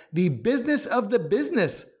of the Business of the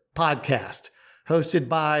Business podcast, hosted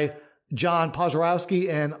by John Pozorowski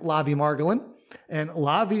and Lavi Margolin. And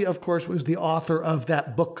Lavi, of course, was the author of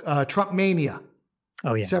that book, Trump Mania,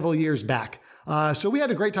 several years back. So we had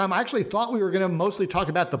a great time. I actually thought we were going to mostly talk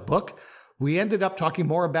about the book. We ended up talking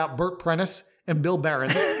more about Burt Prentice and Bill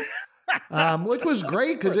Behrens, which was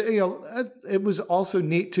great because it was also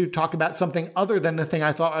neat to talk about something other than the thing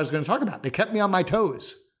I thought I was going to talk about. They kept me on my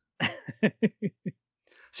toes.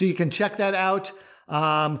 So you can check that out.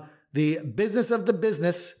 The Business of the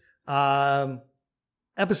Business,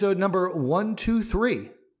 episode number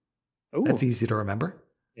 123. Ooh. That's easy to remember.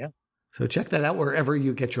 Yeah. So check that out wherever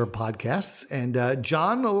you get your podcasts. And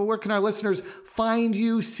John, where can our listeners find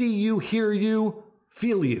you, see you, hear you,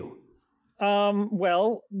 feel you?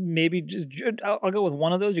 Well, maybe I'll go with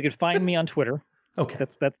one of those. You can find me on Twitter. Okay.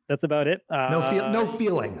 That's about it. No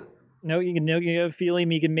feeling. No, you can feeling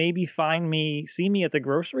me. You can maybe see me at the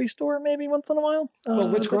grocery store maybe once in a while. Well,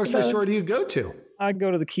 which grocery store do you go to? I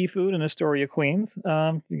go to the Key Food in Astoria, Queens.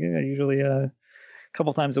 Usually a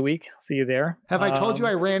couple times a week. See you there. Have I told you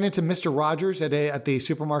I ran into Mr. Rogers at the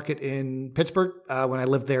supermarket in Pittsburgh when I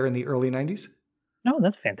lived there in the early 90s? No,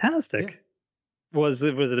 that's fantastic. Yeah. Was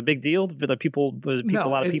it a big deal? A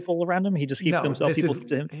lot of people around him? He just keeps himself people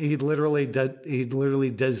to him? He literally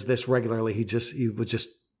does this regularly. He would just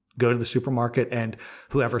go to the supermarket, and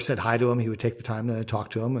whoever said hi to him, he would take the time to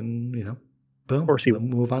talk to him, and boom, of course he would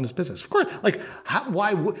move on his business. Of course,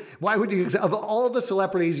 why would you? Of all the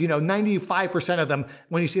celebrities, 95% of them,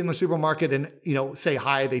 when you see them in the supermarket and say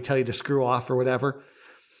hi, they tell you to screw off or whatever.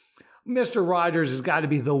 Mr. Rogers has got to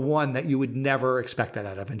be the one that you would never expect that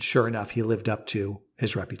out of, and sure enough, he lived up to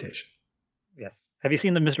his reputation. Yes. Have you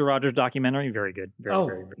seen the Mr. Rogers documentary? Very good.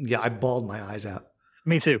 Very good. Yeah, I bawled my eyes out.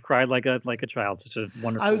 Me too. Cried like a child. It's a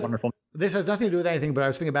wonderful. This has nothing to do with anything, but I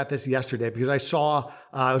was thinking about this yesterday because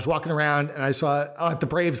I was walking around and I saw at the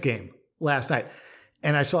Braves game last night,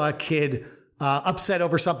 and I saw a kid upset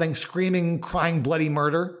over something, screaming, crying bloody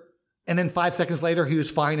murder. And then 5 seconds later, he was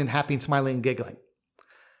fine and happy and smiling and giggling.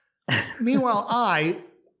 Meanwhile, I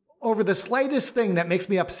over the slightest thing that makes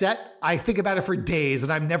me upset, I think about it for days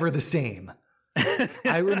and I'm never the same.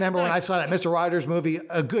 I remember when I saw that Mr. Rogers movie,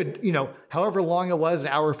 a good, however long it was, an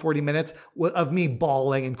hour, 40 minutes of me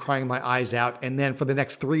bawling and crying my eyes out. And then for the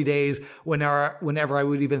next 3 days, whenever I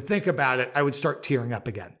would even think about it, I would start tearing up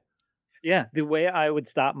again. Yeah. The way I would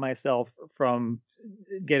stop myself from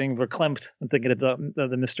getting verklempt and thinking of the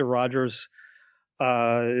Mr. Rogers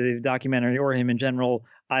documentary or him in general,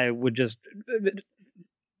 I would just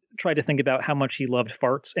try to think about how much he loved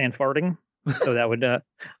farts and farting. So that would,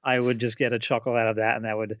 I would just get a chuckle out of that, and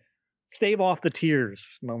that would stave off the tears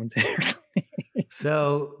momentarily.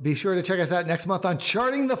 So be sure to check us out next month on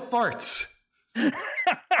Charting the Farts.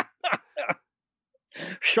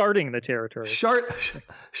 Sharding the territory.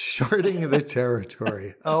 Sharding the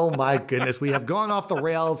territory. Oh my goodness. We have gone off the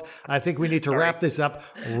rails. I think we need to wrap this up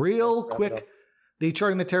real quick. The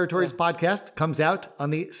Charting the Territories podcast comes out on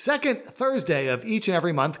the second Thursday of each and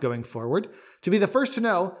every month going forward. To be the first to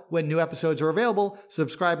know when new episodes are available,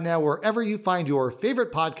 subscribe now wherever you find your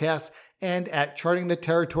favorite podcasts and at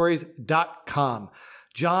chartingtheterritories.com.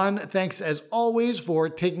 John, thanks as always for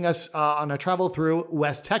taking us on a travel through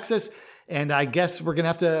West Texas. And I guess we're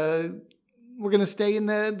going to stay in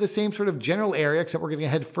the same sort of general area, except we're going to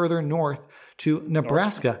head further north to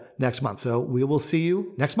Nebraska next month. So we will see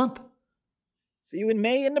you next month. See you in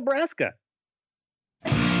May in Nebraska.